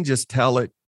I can just tell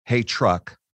it, hey,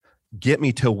 truck, get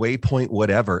me to waypoint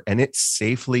whatever, and it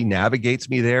safely navigates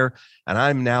me there, and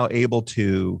I'm now able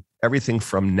to everything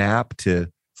from nap to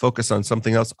focus on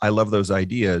something else. I love those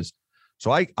ideas.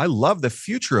 So I love the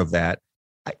future of that.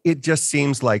 It just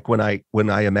seems like when I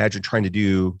imagine trying to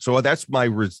do so, that's my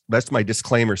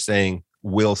disclaimer saying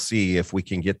we'll see if we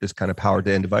can get this kind of power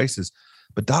to end devices.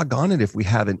 But doggone it, if we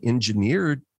haven't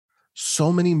engineered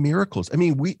so many miracles. I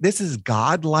mean, this is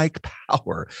godlike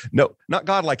power. No, not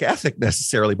godlike ethic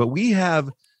necessarily, but we have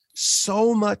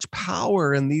so much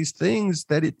power in these things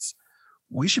that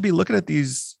we should be looking at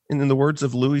these, in the words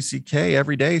of Louis C.K.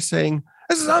 every day, saying,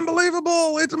 this is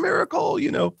unbelievable. It's a miracle,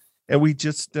 and we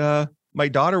just, my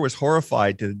daughter was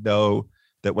horrified to know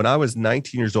that when I was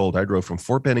 19 years old, I drove from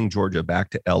Fort Benning, Georgia, back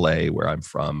to LA, where I'm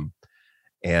from.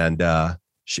 And I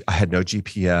had no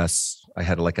GPS. I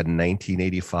had like a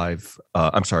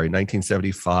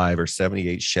 1975 or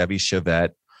 78 Chevy Chevette,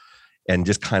 and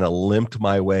just kind of limped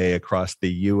my way across the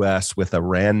U.S. with a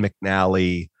Rand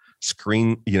McNally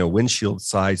screen, windshield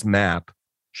size map.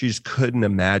 She just couldn't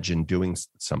imagine doing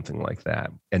something like that.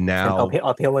 And now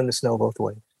uphill in the snow both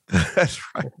ways. That's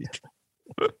right.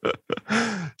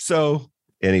 So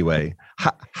anyway,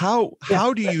 how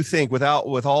do you think, with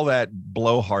all that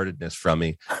blowhardedness from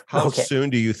me, how soon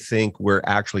do you think we're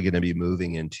actually going to be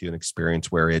moving into an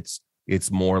experience where it's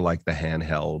more like the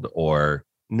handheld, or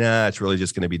it's really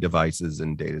just going to be devices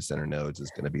and data center nodes is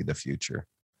going to be the future?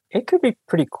 It could be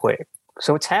pretty quick.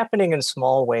 So it's happening in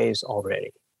small ways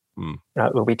already.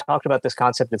 We talked about this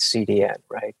concept of CDN,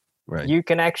 right? Right. You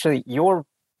can your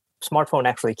smartphone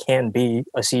actually can be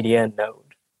a CDN node.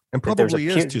 And probably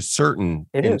is to certain.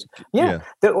 It is. Yeah.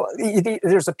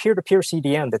 There's a peer-to-peer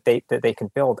CDN that they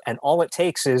can build, and all it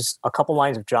takes is a couple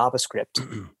lines of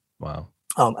JavaScript. Wow.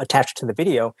 Attached to the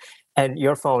video, and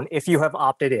your phone, if you have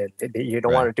opted in, you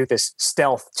don't want to do this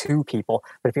stealth to people,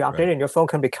 but if you opted in, your phone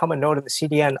can become a node in the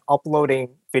CDN,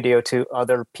 uploading video to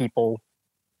other people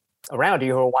around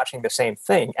you who are watching the same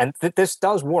thing. And this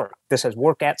does work. This has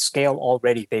worked at scale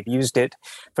already. They've used it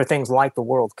for things like the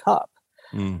World Cup.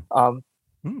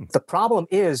 The problem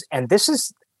is, and this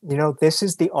is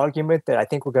the argument that I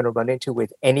think we're going to run into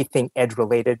with anything edge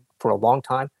related for a long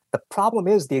time. The problem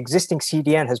is the existing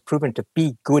CDN has proven to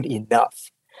be good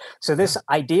enough. So this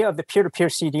idea of the peer-to-peer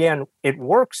CDN, it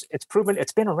works. It's proven.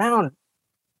 It's been around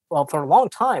for a long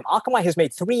time. Akamai has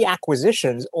made 3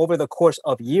 acquisitions over the course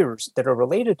of years that are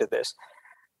related to this.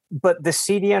 But the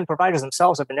CDN providers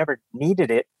themselves have never needed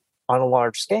it on a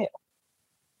large scale.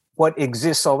 What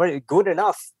exists already, good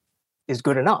enough, is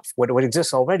good enough. What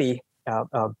exists already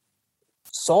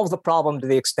solves the problem to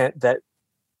the extent that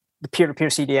the peer-to-peer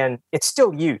CDN, it's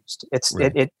still used.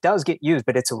 It does get used,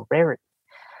 but it's a rarity.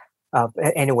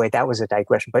 Anyway, that was a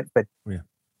digression. But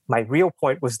my real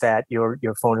point was that your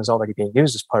phone is already being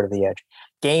used as part of the edge.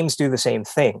 Games do the same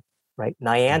thing, right?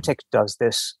 Niantic does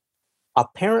this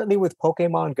apparently with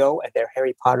Pokemon Go and their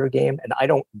Harry Potter game, and I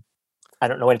don't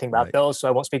know anything about those, so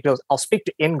I won't speak to those. I'll speak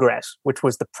to Ingress, which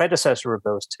was the predecessor of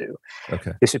those two.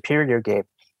 Okay. The superior game.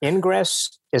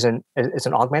 Ingress is an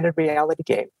augmented reality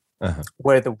game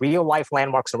where the real life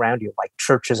landmarks around you, like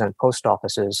churches and post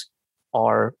offices,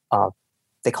 are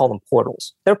they call them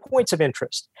portals. They're points of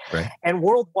interest. Right. And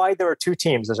worldwide, there are two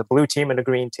teams. There's a blue team and a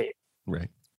green team. Right.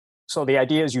 So the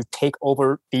idea is you take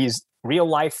over these real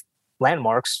life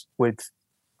landmarks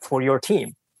for your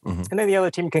team. And then the other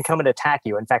team can come and attack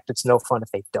you. In fact, it's no fun if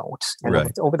they don't.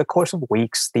 And over the course of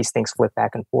weeks, these things flip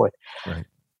back and forth. Right.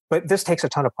 But this takes a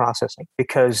ton of processing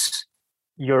because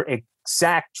your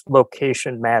exact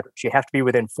location matters. You have to be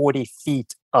within 40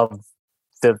 feet of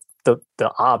the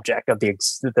object, of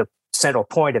the central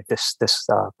point of this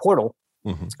portal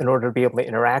in order to be able to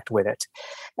interact with it.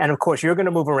 And of course, you're going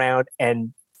to move around,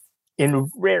 and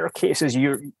in rare cases,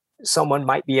 someone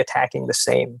might be attacking the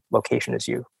same location as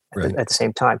you at the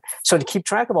same time. So to keep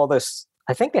track of all this,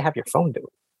 I think they have your phone do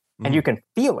it. And you can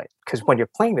feel it because when you're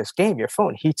playing this game, your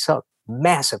phone heats up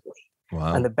massively.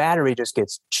 Wow. And the battery just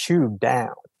gets chewed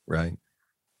down. Right.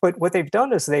 But what they've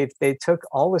done is they took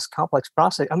all this complex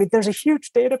process. I mean, there's a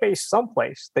huge database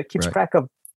someplace that keeps track of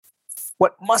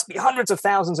what must be hundreds of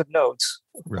thousands of nodes,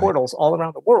 portals all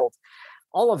around the world.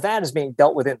 All of that is being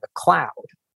dealt with in the cloud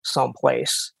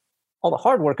someplace. All the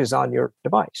hard work is on your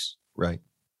device. Right.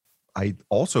 I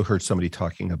also heard somebody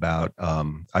talking about,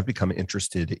 I've become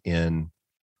reinterested in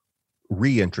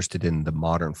the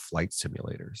modern flight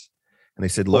simulators. And they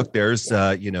said, look, there's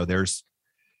this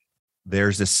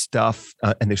stuff,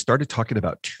 and they started talking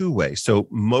about two-way. So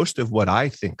most of what I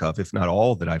think of, if not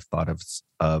all that I've thought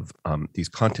of these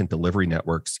content delivery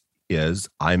networks, is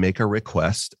I make a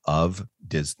request of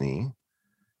Disney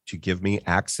to give me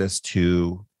access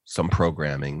to some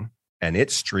programming, and it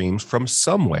streams from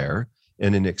somewhere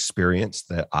in an experience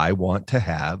that I want to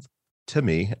have to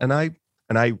me. And I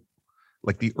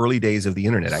like the early days of the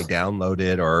internet, I download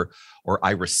it or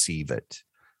I receive it.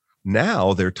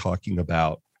 Now they're talking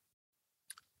about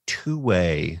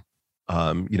two-way,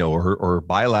 or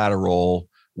bilateral,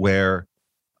 where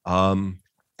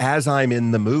as I'm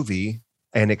in the movie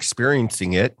and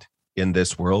experiencing it in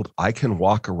this world, I can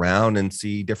walk around and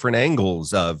see different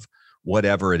angles of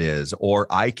whatever it is, or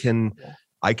I can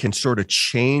sort of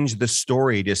change the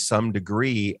story to some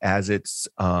degree as it's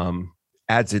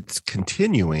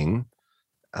continuing.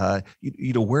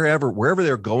 Wherever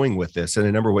they're going with this in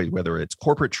a number of ways, whether it's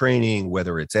corporate training,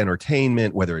 whether it's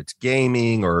entertainment, whether it's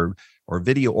gaming or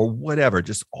video or whatever,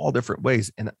 just all different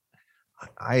ways. And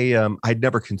I'd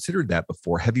never considered that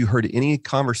before. Have you heard any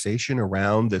conversation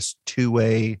around this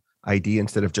two-way idea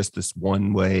instead of just this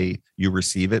one way you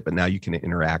receive it, but now you can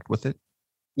interact with it?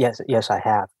 Yes, I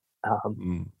have.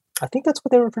 I think that's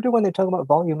what they refer to when they talk about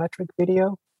volumetric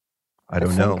video. I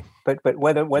don't know. But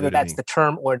whether that's the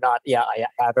term or not, I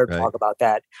have heard talk about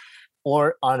that.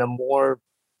 Or on a more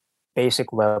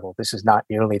basic level, this is not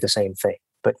nearly the same thing,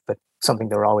 but something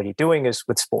they're already doing is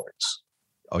with sports.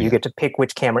 You get to pick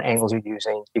which camera angles you're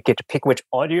using. You get to pick which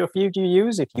audio feed you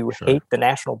use if you hate the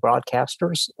national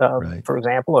broadcasters, for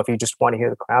example, or if you just want to hear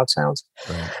the crowd sounds.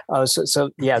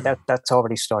 That's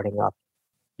already starting up.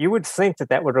 You would think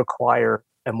that would require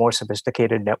a more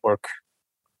sophisticated network.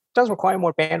 It does require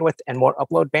more bandwidth and more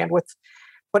upload bandwidth.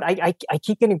 But I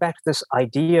keep getting back to this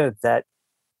idea that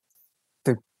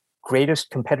the greatest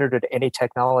competitor to any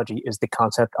technology is the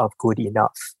concept of good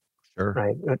enough. Sure.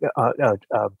 Right.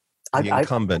 The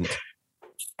incumbent.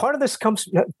 Part of this comes,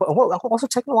 also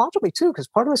technologically too, because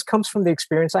part of this comes from the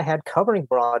experience I had covering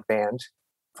broadband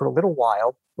for a little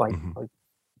while. Like it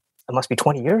must be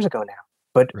 20 years ago now.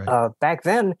 But back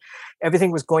then,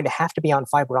 everything was going to have to be on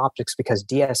fiber optics because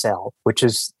DSL, which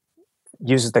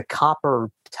uses the copper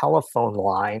telephone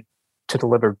line to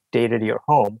deliver data to your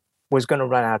home, was going to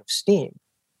run out of steam.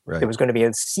 Right. There was going to be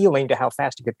a ceiling to how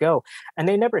fast it could go, and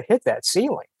they never hit that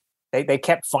ceiling. They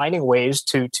kept finding ways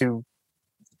to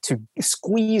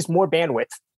squeeze more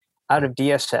bandwidth out of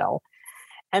DSL,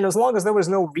 and as long as there was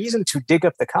no reason to dig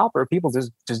up the copper, people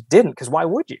just didn't, because why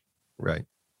would you? Right.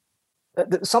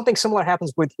 Something similar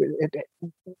happens with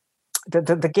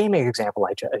the gaming example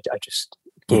I just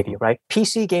gave you, right?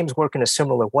 PC games work in a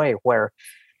similar way where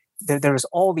there's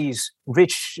all these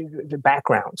rich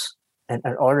backgrounds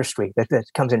and artistry that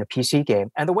comes in a PC game.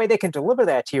 And the way they can deliver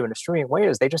that to you in a streaming way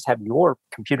is they just have your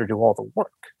computer do all the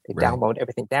work. They download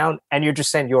everything down, and you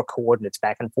just send your coordinates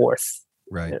back and forth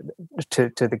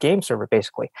to the game server,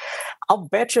 basically. I'll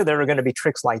bet you there are going to be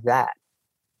tricks like that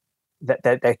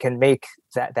can make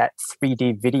that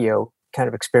 3D video kind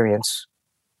of experience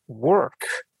work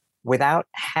without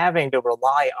having to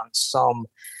rely on some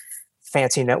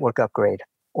fancy network upgrade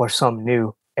or some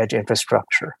new edge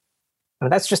infrastructure. I mean,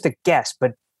 that's just a guess,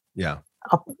 but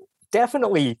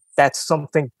definitely that's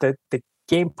something that the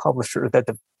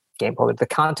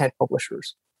content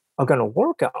publishers are going to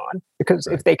work on, because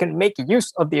if they can make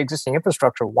use of the existing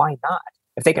infrastructure, why not?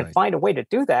 If they can find a way to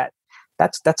do that,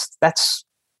 that's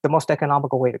the most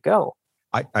economical way to go.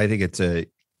 I think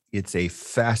it's a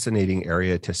fascinating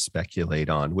area to speculate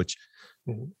on, which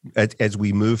as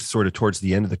we move sort of towards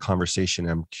the end of the conversation,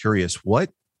 I'm curious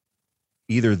what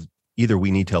either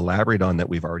we need to elaborate on that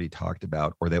we've already talked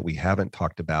about or that we haven't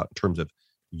talked about in terms of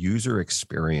user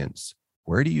experience.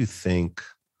 Where do you think,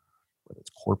 whether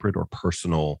it's corporate or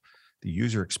personal, the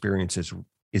user experience is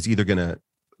either going to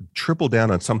triple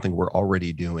down on something we're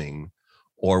already doing,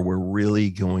 or we're really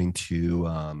going to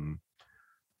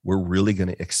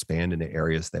expand into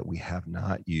areas that we have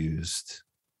not used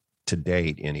to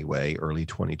date anyway, early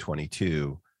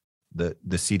 2022, the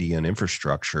CDN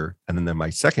infrastructure. And then my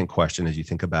second question, as you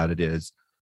think about it, is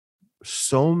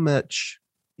so much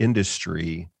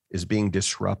industry is being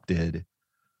disrupted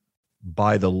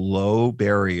by the low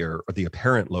barrier, or the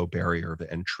apparent low barrier of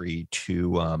entry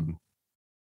to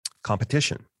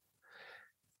competition.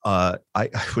 I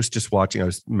was just watching, I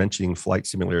was mentioning Flight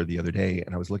Simulator the other day,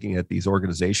 and I was looking at these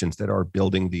organizations that are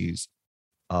building these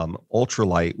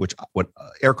ultralight,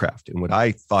 aircraft. And what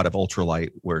I thought of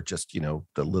ultralight were just, the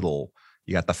little,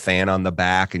 you got the fan on the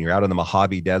back and you're out in the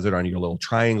Mojave Desert on your little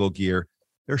triangle gear.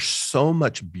 There's so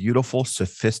much beautiful,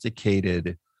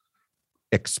 sophisticated,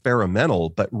 experimental,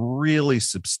 but really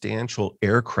substantial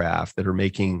aircraft that are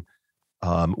making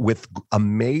with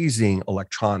amazing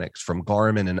electronics from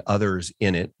Garmin and others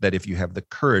in it, that if you have the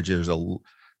courage,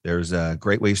 there's a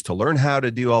great ways to learn how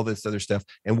to do all this other stuff.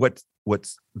 And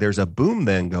there's a boom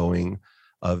then going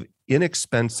of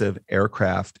inexpensive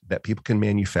aircraft that people can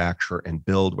manufacture and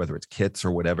build, whether it's kits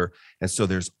or whatever. And so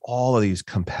there's all of these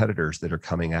competitors that are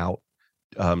coming out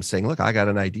saying, look, I got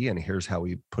an idea and here's how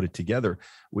we put it together.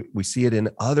 We see it in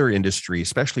other industry,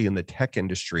 especially in the tech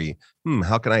industry.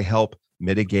 How can I help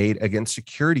mitigate against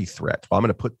security threats? Well, I'm going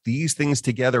to put these things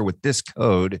together with this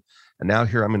code, and now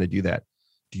here I'm going to do that.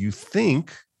 Do you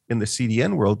think in the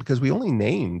CDN world, because we only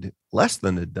named less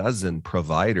than a dozen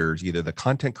providers, either the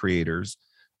content creators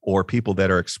or people that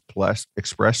are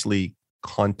expressly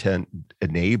content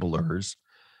enablers,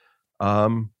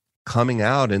 coming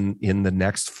out in the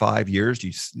next 5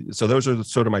 years? So those are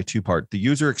sort of my two part, the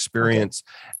user experience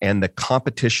and the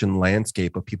competition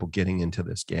landscape of people getting into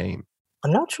this game.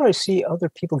 I'm not sure I see other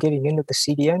people getting into the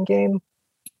CDN game.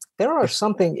 There are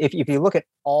something, if you look at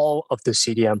all of the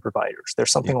CDN providers,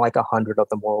 there's something like 100 of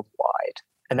them worldwide.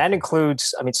 And that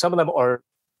includes, some of them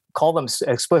call them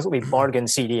explicitly bargain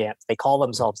CDNs. They call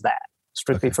themselves that,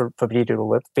 strictly for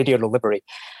video delivery.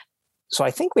 So I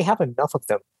think we have enough of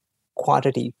them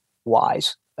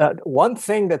quantity-wise. One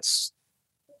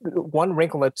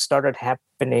wrinkle that started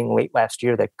happening late last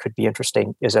year that could be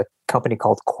interesting is a company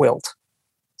called Quilt.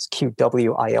 It's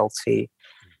QWILT,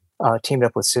 teamed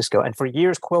up with Cisco. And for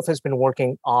years, Quilt has been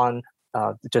working on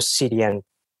just CDN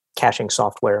caching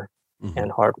software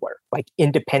and hardware, like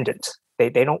independent.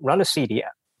 They don't run a CDN.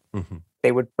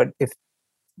 They would, but if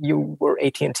you were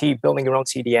AT&T building your own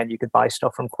CDN, you could buy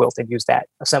stuff from Quilt and use that,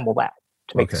 assemble that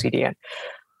to make the CDN.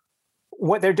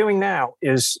 What they're doing now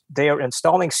is they are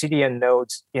installing CDN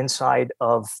nodes inside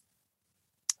of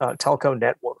telco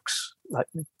networks,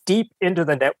 deep into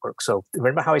the network. So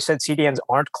remember how I said CDNs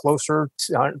aren't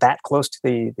that close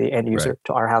to the end user,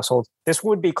 to our household? This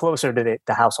would be closer to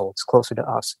the households, closer to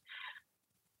us.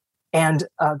 And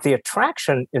the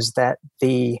attraction is that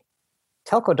the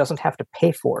telco doesn't have to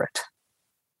pay for it.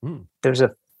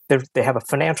 They have a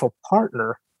financial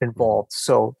partner involved.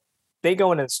 So they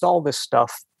go and install this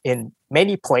stuff in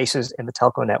many places in the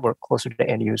telco network, closer to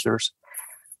end users.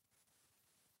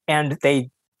 And they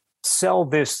sell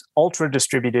this ultra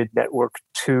distributed network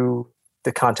to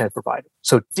the content provider.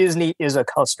 So Disney is a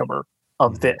customer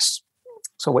of this.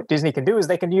 So what Disney can do is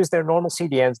they can use their normal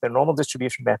CDNs, their normal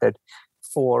distribution method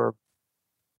for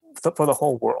the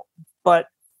whole world. But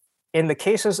in the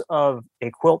cases of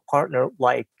a Quilt partner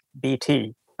like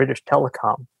BT, British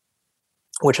Telecom,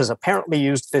 which has apparently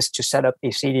used this to set up a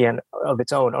CDN of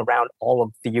its own around all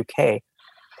of the UK,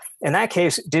 in that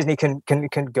case, Disney can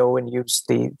go and use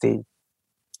the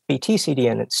BT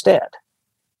CDN instead.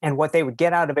 And what they would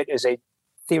get out of it is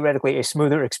theoretically a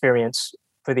smoother experience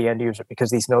for the end user because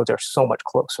these nodes are so much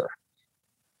closer.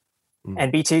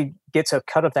 And BT gets a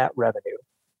cut of that revenue.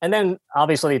 And then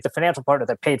obviously the financial partner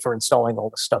that paid for installing all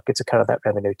the stuff gets a cut of that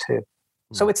revenue too.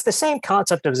 So it's the same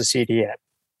concept as a CDN.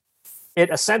 It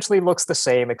essentially looks the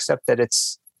same, except that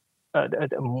it's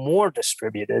more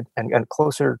distributed and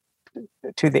closer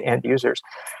to the end users.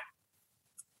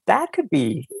 That could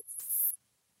be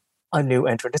a new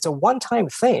entrant. It's a one-time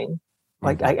thing.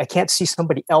 Like I can't see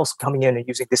somebody else coming in and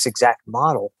using this exact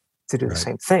model to do the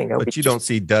same thing. But you don't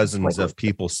see dozens of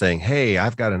people saying, "Hey,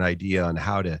 I've got an idea on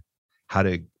how to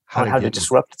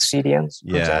disrupt the CDNs."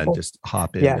 Yeah, and just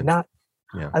hop in.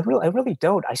 I really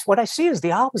don't. What I see is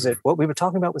the opposite. What we were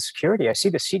talking about with security. I see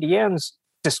the CDNs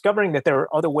discovering that there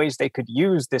are other ways they could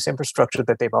use this infrastructure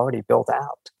that they've already built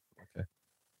out. Okay.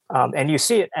 And you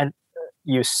see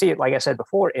it, like I said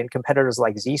before, in competitors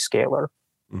like Zscaler,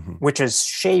 which is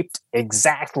shaped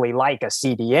exactly like a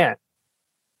CDN.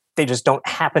 They just don't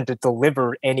happen to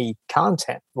deliver any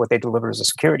content. What they deliver is a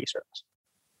security service.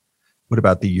 What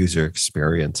about the user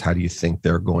experience? How do you think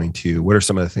they're going to? What are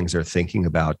some of the things they're thinking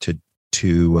about to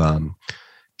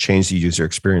change the user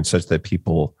experience such that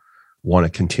people want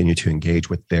to continue to engage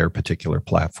with their particular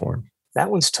platform? That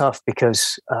one's tough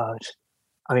because,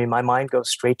 my mind goes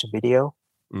straight to video,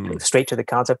 straight to the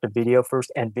concept of video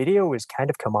first. And video is kind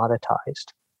of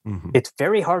commoditized. It's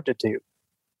very hard to do.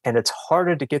 And it's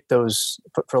harder to get those,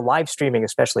 for live streaming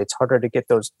especially, it's harder to get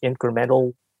those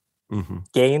incremental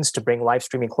gains to bring live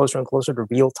streaming closer and closer to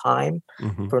real time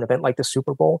for an event like the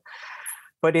Super Bowl.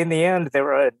 But in the end,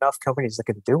 there are enough companies that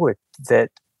can do it that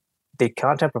the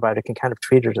content provider can kind of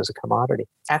treat it as a commodity.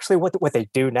 Actually, what they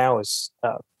do now is,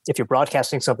 if you're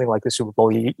broadcasting something like the Super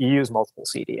Bowl, you use multiple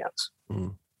CDNs.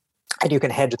 And you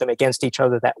can hedge them against each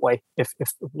other that way. If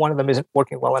one of them isn't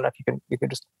working well enough, you can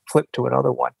just flip to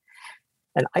another one.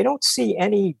 And I don't see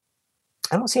any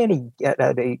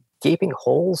gaping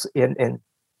holes in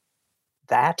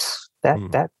that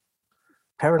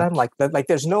paradigm. Like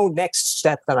there's no next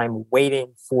step that I'm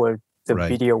waiting for the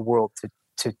video world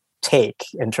to take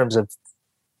in terms of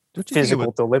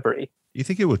physical delivery. You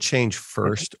think it will change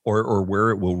first, or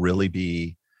where it will really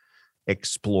be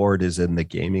explored is in the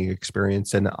gaming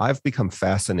experience? And I've become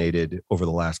fascinated over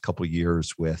the last couple of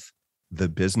years with the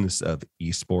business of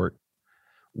esport,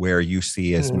 where you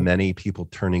see as many people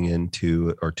tuning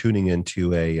into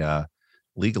a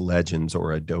League of Legends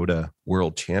or a Dota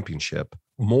World Championship,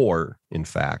 more in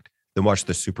fact, than watch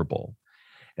the Super Bowl.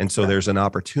 And so there's an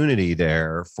opportunity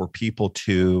there for people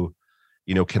to,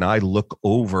 can I look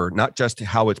over not just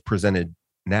how it's presented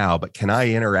now, but can I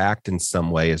interact in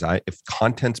some way if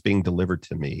content's being delivered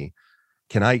to me,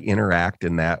 can I interact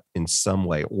in that in some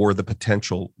way? Or the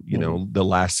potential, the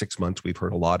last 6 months, we've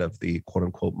heard a lot of the quote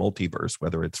unquote multiverse,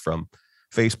 whether it's from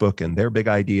Facebook and their big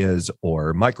ideas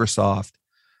or Microsoft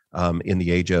in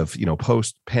the age of,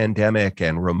 post pandemic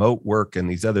and remote work and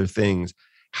these other things.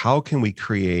 How can we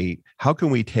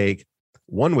take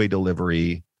one-way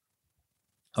delivery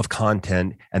of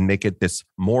content and make it this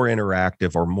more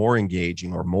interactive or more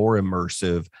engaging or more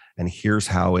immersive? And here's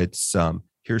how it's going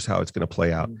to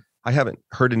play out. I haven't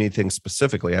heard anything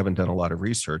specifically. I haven't done a lot of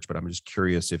research, but I'm just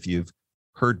curious if you've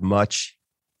heard much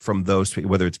from those,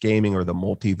 whether it's gaming or the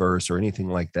multiverse or anything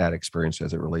like that experience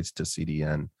as it relates to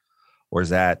CDN, or is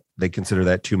that they consider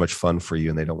that too much fun for you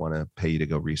and they don't want to pay you to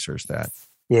go research that?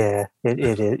 Yeah, it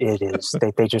is.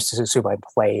 They just assume I'm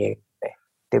playing.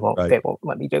 They won't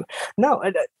let me do it. No,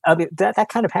 that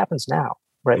kind of happens now,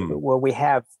 right? Well,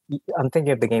 I'm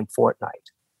thinking of the game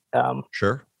Fortnite.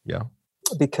 Sure. Yeah.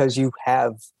 Because you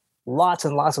have lots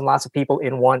and lots and lots of people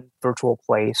in one virtual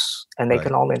place, and they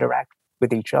can all interact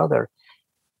with each other.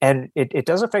 And it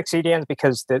does affect CDNs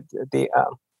because the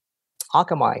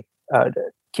Akamai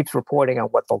keeps reporting on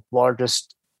what the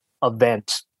largest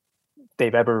event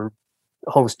they've ever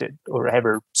hosted or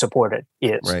ever supported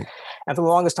is. Right. And for the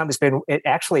longest time, it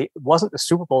actually wasn't the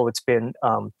Super Bowl. It's been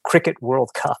cricket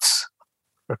World Cups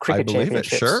or cricket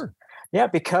championships. Sure. Yeah,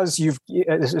 because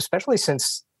especially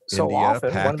since so India,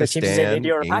 often Pakistan, one of the teams is in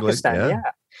India or England, Pakistan,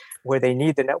 where they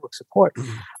need the network support.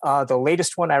 The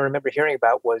latest one I remember hearing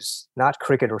about was not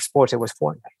cricket or sports; it was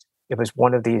Fortnite. It was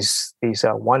one of these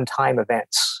one-time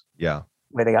events. Yeah,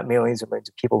 where they got millions and millions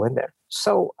of people in there.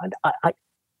 So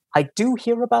I do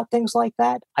hear about things like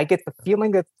that. I get the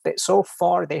feeling that so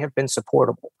far they have been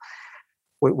supportable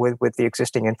with the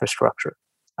existing infrastructure.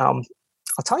 I'll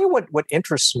tell you what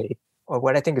interests me, or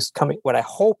what I think is coming, what I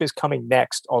hope is coming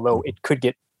next, although it could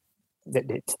get,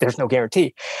 there's no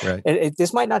guarantee. Right.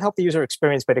 This might not help the user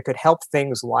experience, but it could help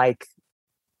things like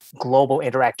global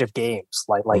interactive games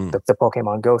like the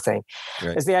Pokemon Go thing,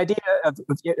 Right. is the idea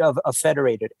of a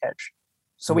federated edge.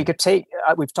 So we could take,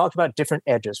 we've talked about different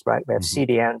edges, right? We have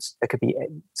CDNs that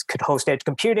could host edge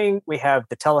computing. We have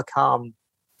the telecom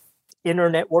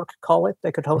internetwork, call it,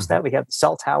 that could host that. We have the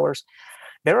cell towers.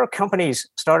 There are companies,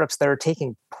 startups that are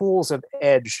taking pools of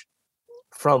edge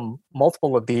from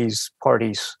multiple of these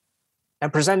parties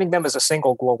and presenting them as a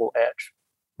single global edge.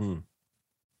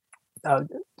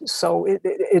 So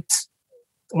it's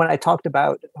when I talked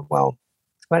about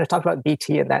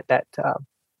BT and that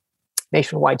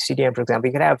nationwide CDN, for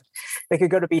example, they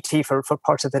could go to BT for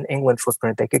parts of the England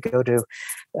footprint. They could go to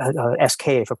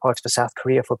SK for parts of the South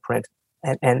Korea footprint,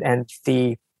 and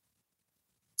the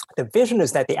vision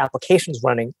is that the applications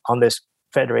running on this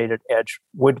federated edge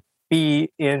would be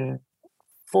in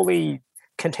fully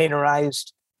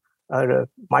containerized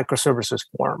microservices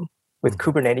form with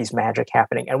Kubernetes magic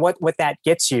happening. And what that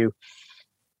gets you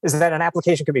is that an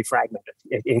application can be fragmented.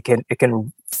 It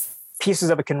can pieces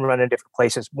of it can run in different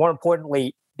places. More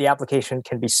importantly, the application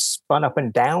can be spun up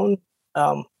and down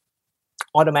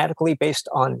automatically based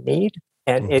on need.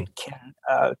 And it can,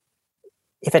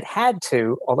 if it had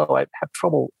to, although I have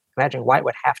trouble imagining why it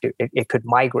would have to, it could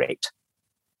migrate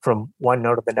from one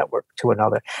node of the network to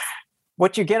another.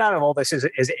 What you get out of all this is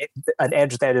an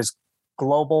edge that is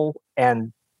global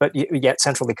but yet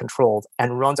centrally controlled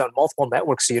and runs on multiple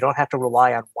networks, so you don't have to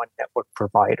rely on one network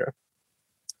provider.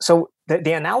 So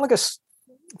the analogous,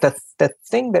 the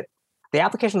thing that the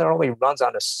application that only runs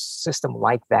on a system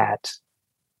like that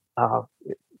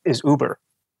is Uber.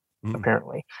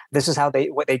 Apparently, this is how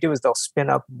what they do is they'll spin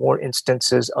up more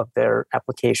instances of their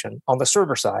application on the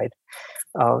server side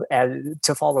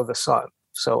to follow the sun.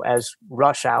 So as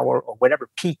rush hour or whatever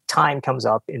peak time comes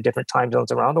up in different time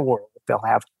zones around the world, they'll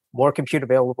have more compute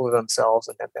available to themselves,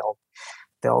 and then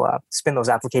they'll spin those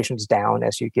applications down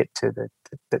as you get to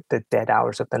the dead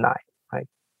hours of the night. Right?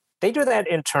 They do that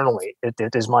internally.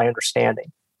 It is my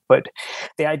understanding. But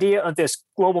the idea of this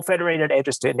global federated edge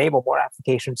is to enable more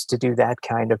applications to do that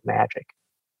kind of magic.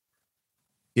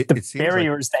 The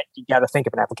barrier is that you got to think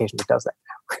of an application that does that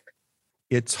now.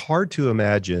 It's hard to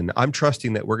imagine. I'm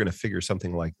trusting that we're going to figure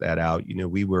something like that out.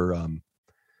 We were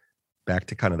back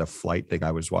to kind of the flight thing.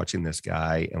 I was watching this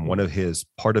guy, and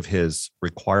part of his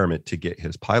requirement to get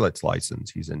his pilot's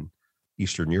license, he's in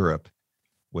Eastern Europe,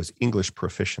 was English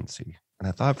proficiency. And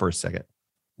I thought for a second,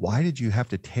 why did you have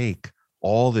to take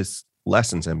all this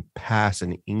lessons and pass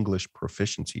an English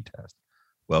proficiency test?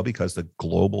 Well, because the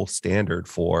global standard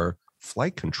for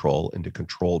flight control into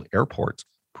controlled airports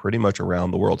pretty much around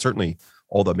the world, certainly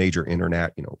all the major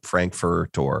internet,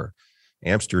 Frankfurt or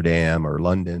Amsterdam or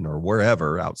London or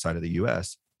wherever outside of the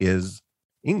US, is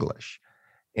English.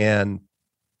 And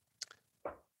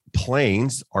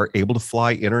planes are able to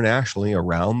fly internationally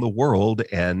around the world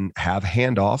and have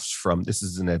handoffs from, this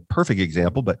isn't a perfect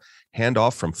example, but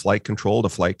handoff from flight control to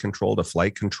flight control to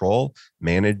flight control,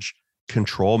 manage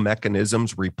control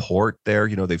mechanisms, report there.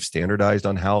 They've standardized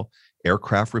on how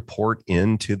aircraft report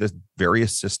into the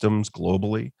various systems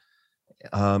globally.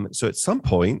 So at some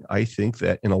point, I think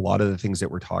that in a lot of the things that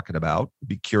we're talking about,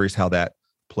 be curious how that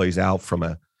plays out from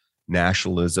a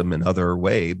nationalism and other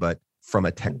way, but from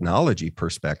a technology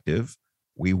perspective,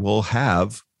 we will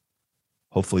have,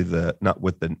 hopefully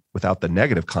without the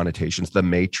negative connotations, the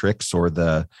matrix or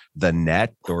the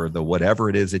net or the whatever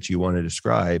it is that you want to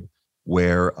describe,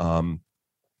 where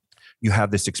you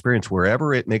have this experience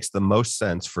wherever it makes the most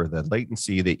sense for the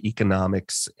latency, the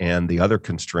economics, and the other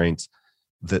constraints.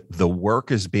 The work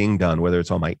is being done, whether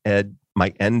it's on my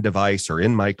end device or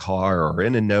in my car or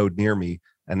in a node near me,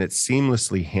 and it's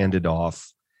seamlessly handed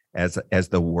off as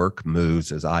the work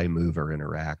moves, as I move or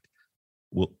interact.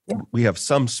 We have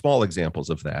some small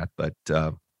examples of that, but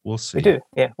we'll see. We do,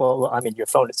 yeah. Well, I mean, your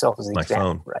phone itself is an example,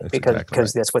 phone, right?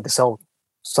 Because that's what the cell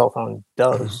phone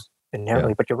does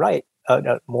inherently. Yeah. But you're right.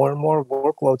 More and more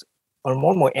workloads or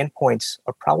more and more endpoints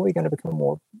are probably going to become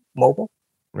more mobile,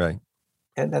 right?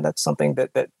 And that's something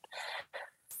that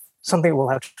something we'll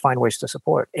have to find ways to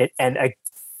support it. And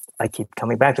I keep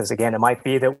coming back to this again. It might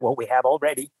be that what we have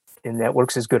already in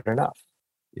networks is good enough.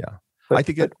 Yeah. But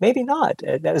maybe not.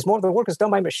 That is more of the work is done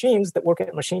by machines that work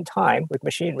at machine time with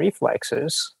machine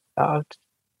reflexes.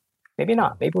 Maybe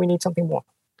not. Maybe we need something more.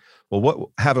 Well, what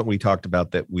haven't we talked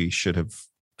about that we should have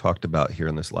talked about here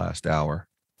in this last hour?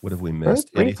 What have we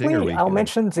missed? Briefly, I'll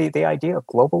mention the idea of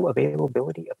global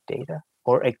availability of data,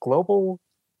 or a global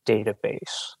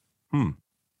database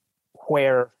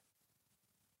where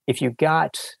if you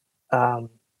got,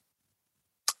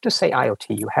 just say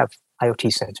IoT, you have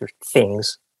IoT sensors,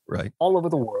 things right all over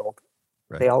the world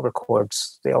Right. They all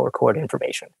record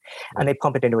information, and they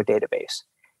pump it into a database.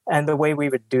 And the way we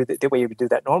would do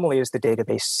that normally is the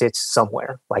database sits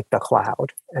somewhere like the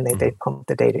cloud, and they pump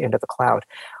the data into the cloud.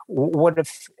 What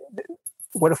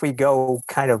if we go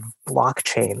kind of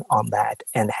blockchain on that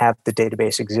and have the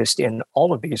database exist in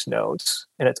all of these nodes,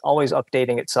 and it's always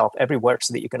updating itself everywhere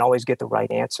so that you can always get the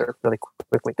right answer really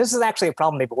quickly? This is actually a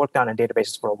problem they've worked on in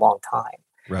databases for a long time.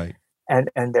 Right. And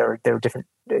there are different.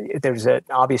 There's an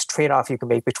obvious trade-off you can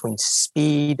make between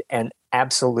speed and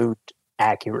absolute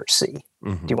accuracy.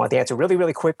 Do you want the answer really,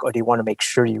 really quick, or do you want to make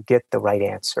sure you get the right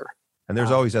answer? And there's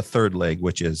always a third leg,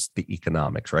 which is the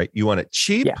economics, right? You want it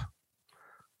cheap,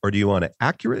 or do you want it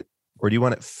accurate, or do you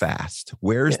want it fast?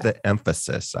 Where's the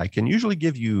emphasis? I can usually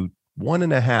give you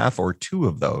 1.5 or 2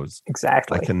 of those.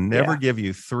 Exactly. I can never give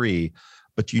you 3,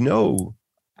 but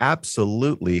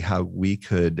absolutely how we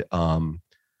could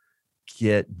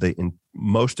get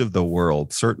most of the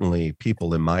world, certainly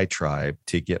people in my tribe,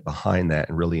 to get behind that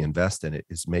and really invest in it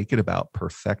is make it about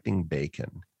perfecting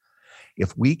bacon.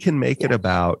 If we can make it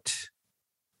about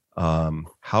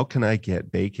how can I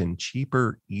get bacon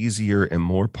cheaper, easier, and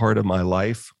more part of my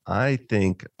life, I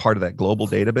think part of that global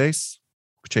database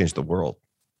could change the world.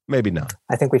 Maybe not.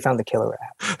 I think we found the killer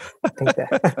app.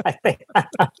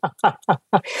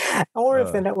 Or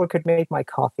if the network could make my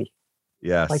coffee.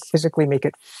 Yes. Like physically make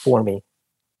it for me.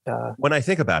 When I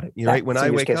think about it, right? When I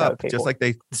wake up, just like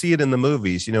they see it in the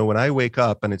movies, when I wake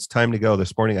up and it's time to go.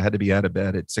 This morning, I had to be out of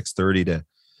bed at 6:30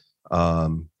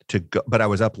 to go, but I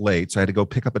was up late, so I had to go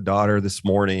pick up a daughter this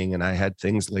morning, and I had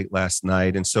things late last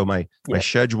night, and so my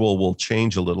schedule will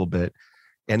change a little bit.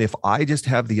 And if I just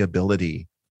have the ability,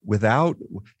 without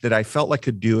that, I felt like I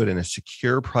could do it in a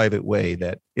secure, private way,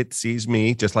 that it sees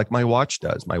me just like my watch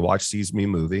does. My watch sees me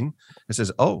moving. It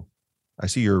says, "Oh, I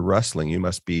see you're rustling. You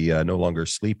must be no longer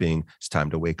sleeping. It's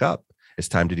time to wake up. It's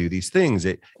time to do these things."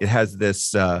 It has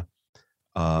this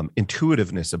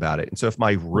intuitiveness about it. And so if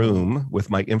my room with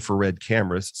my infrared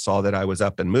cameras saw that I was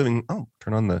up and moving,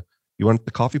 you want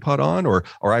the coffee pot on? Or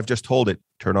I've just told it,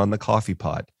 turn on the coffee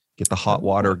pot, get the hot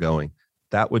water going.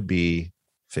 That would be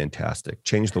fantastic.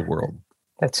 Change the world.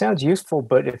 That sounds useful,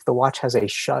 but if the watch has a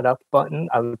shut up button,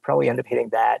 I would probably end up hitting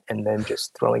that and then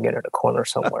just throwing it in a corner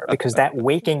somewhere, because that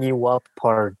waking you up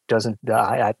part doesn't,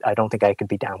 I don't think I could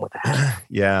be down with that.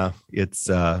 Yeah, it's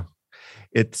well,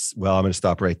 I'm going to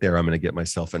stop right there. I'm going to get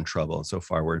myself in trouble. And so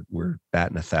far we're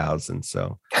batting 1,000.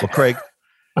 So, well, Craig,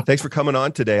 thanks for coming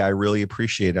on today. I really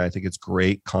appreciate it. I think it's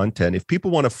great content. If people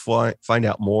want to find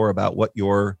out more about what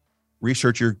your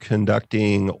research you're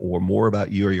conducting, or more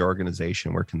about you or your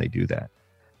organization, where can they do that?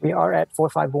 We are at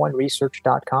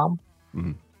 451research.com.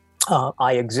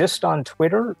 I exist on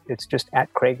Twitter. It's just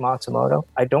at Craig Matsumoto.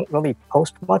 I don't really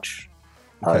post much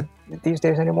these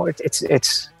days anymore.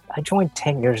 I joined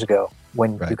 10 years ago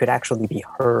when you could actually be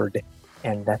heard,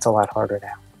 and that's a lot harder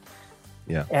now.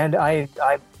 Yeah. And I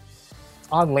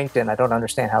on LinkedIn, I don't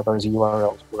understand how those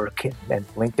URLs work, and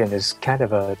LinkedIn is kind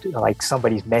of like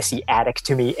somebody's messy attic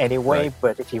to me anyway. Right.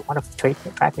 But if you want to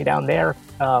track me down there,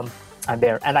 I'm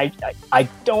there. And I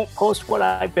don't post what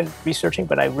I've been researching,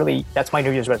 but that's my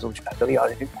New Year's resolution. I really ought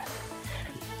to do that.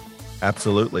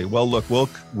 Absolutely. Well, look, we'll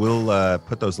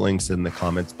put those links in the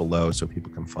comments below so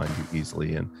people can find you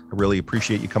easily. And I really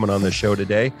appreciate you coming on the show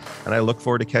today. And I look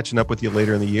forward to catching up with you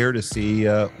later in the year to see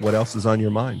what else is on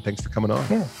your mind. Thanks for coming on.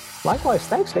 Yeah, likewise.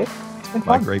 Thanks, Dave. It's been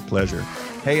fun. My great pleasure.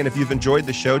 Hey, and if you've enjoyed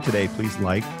the show today, please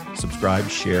like, subscribe,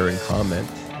 share, and comment.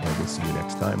 And we'll see you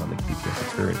next time on the GPS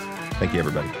Experience. Thank you,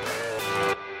 everybody.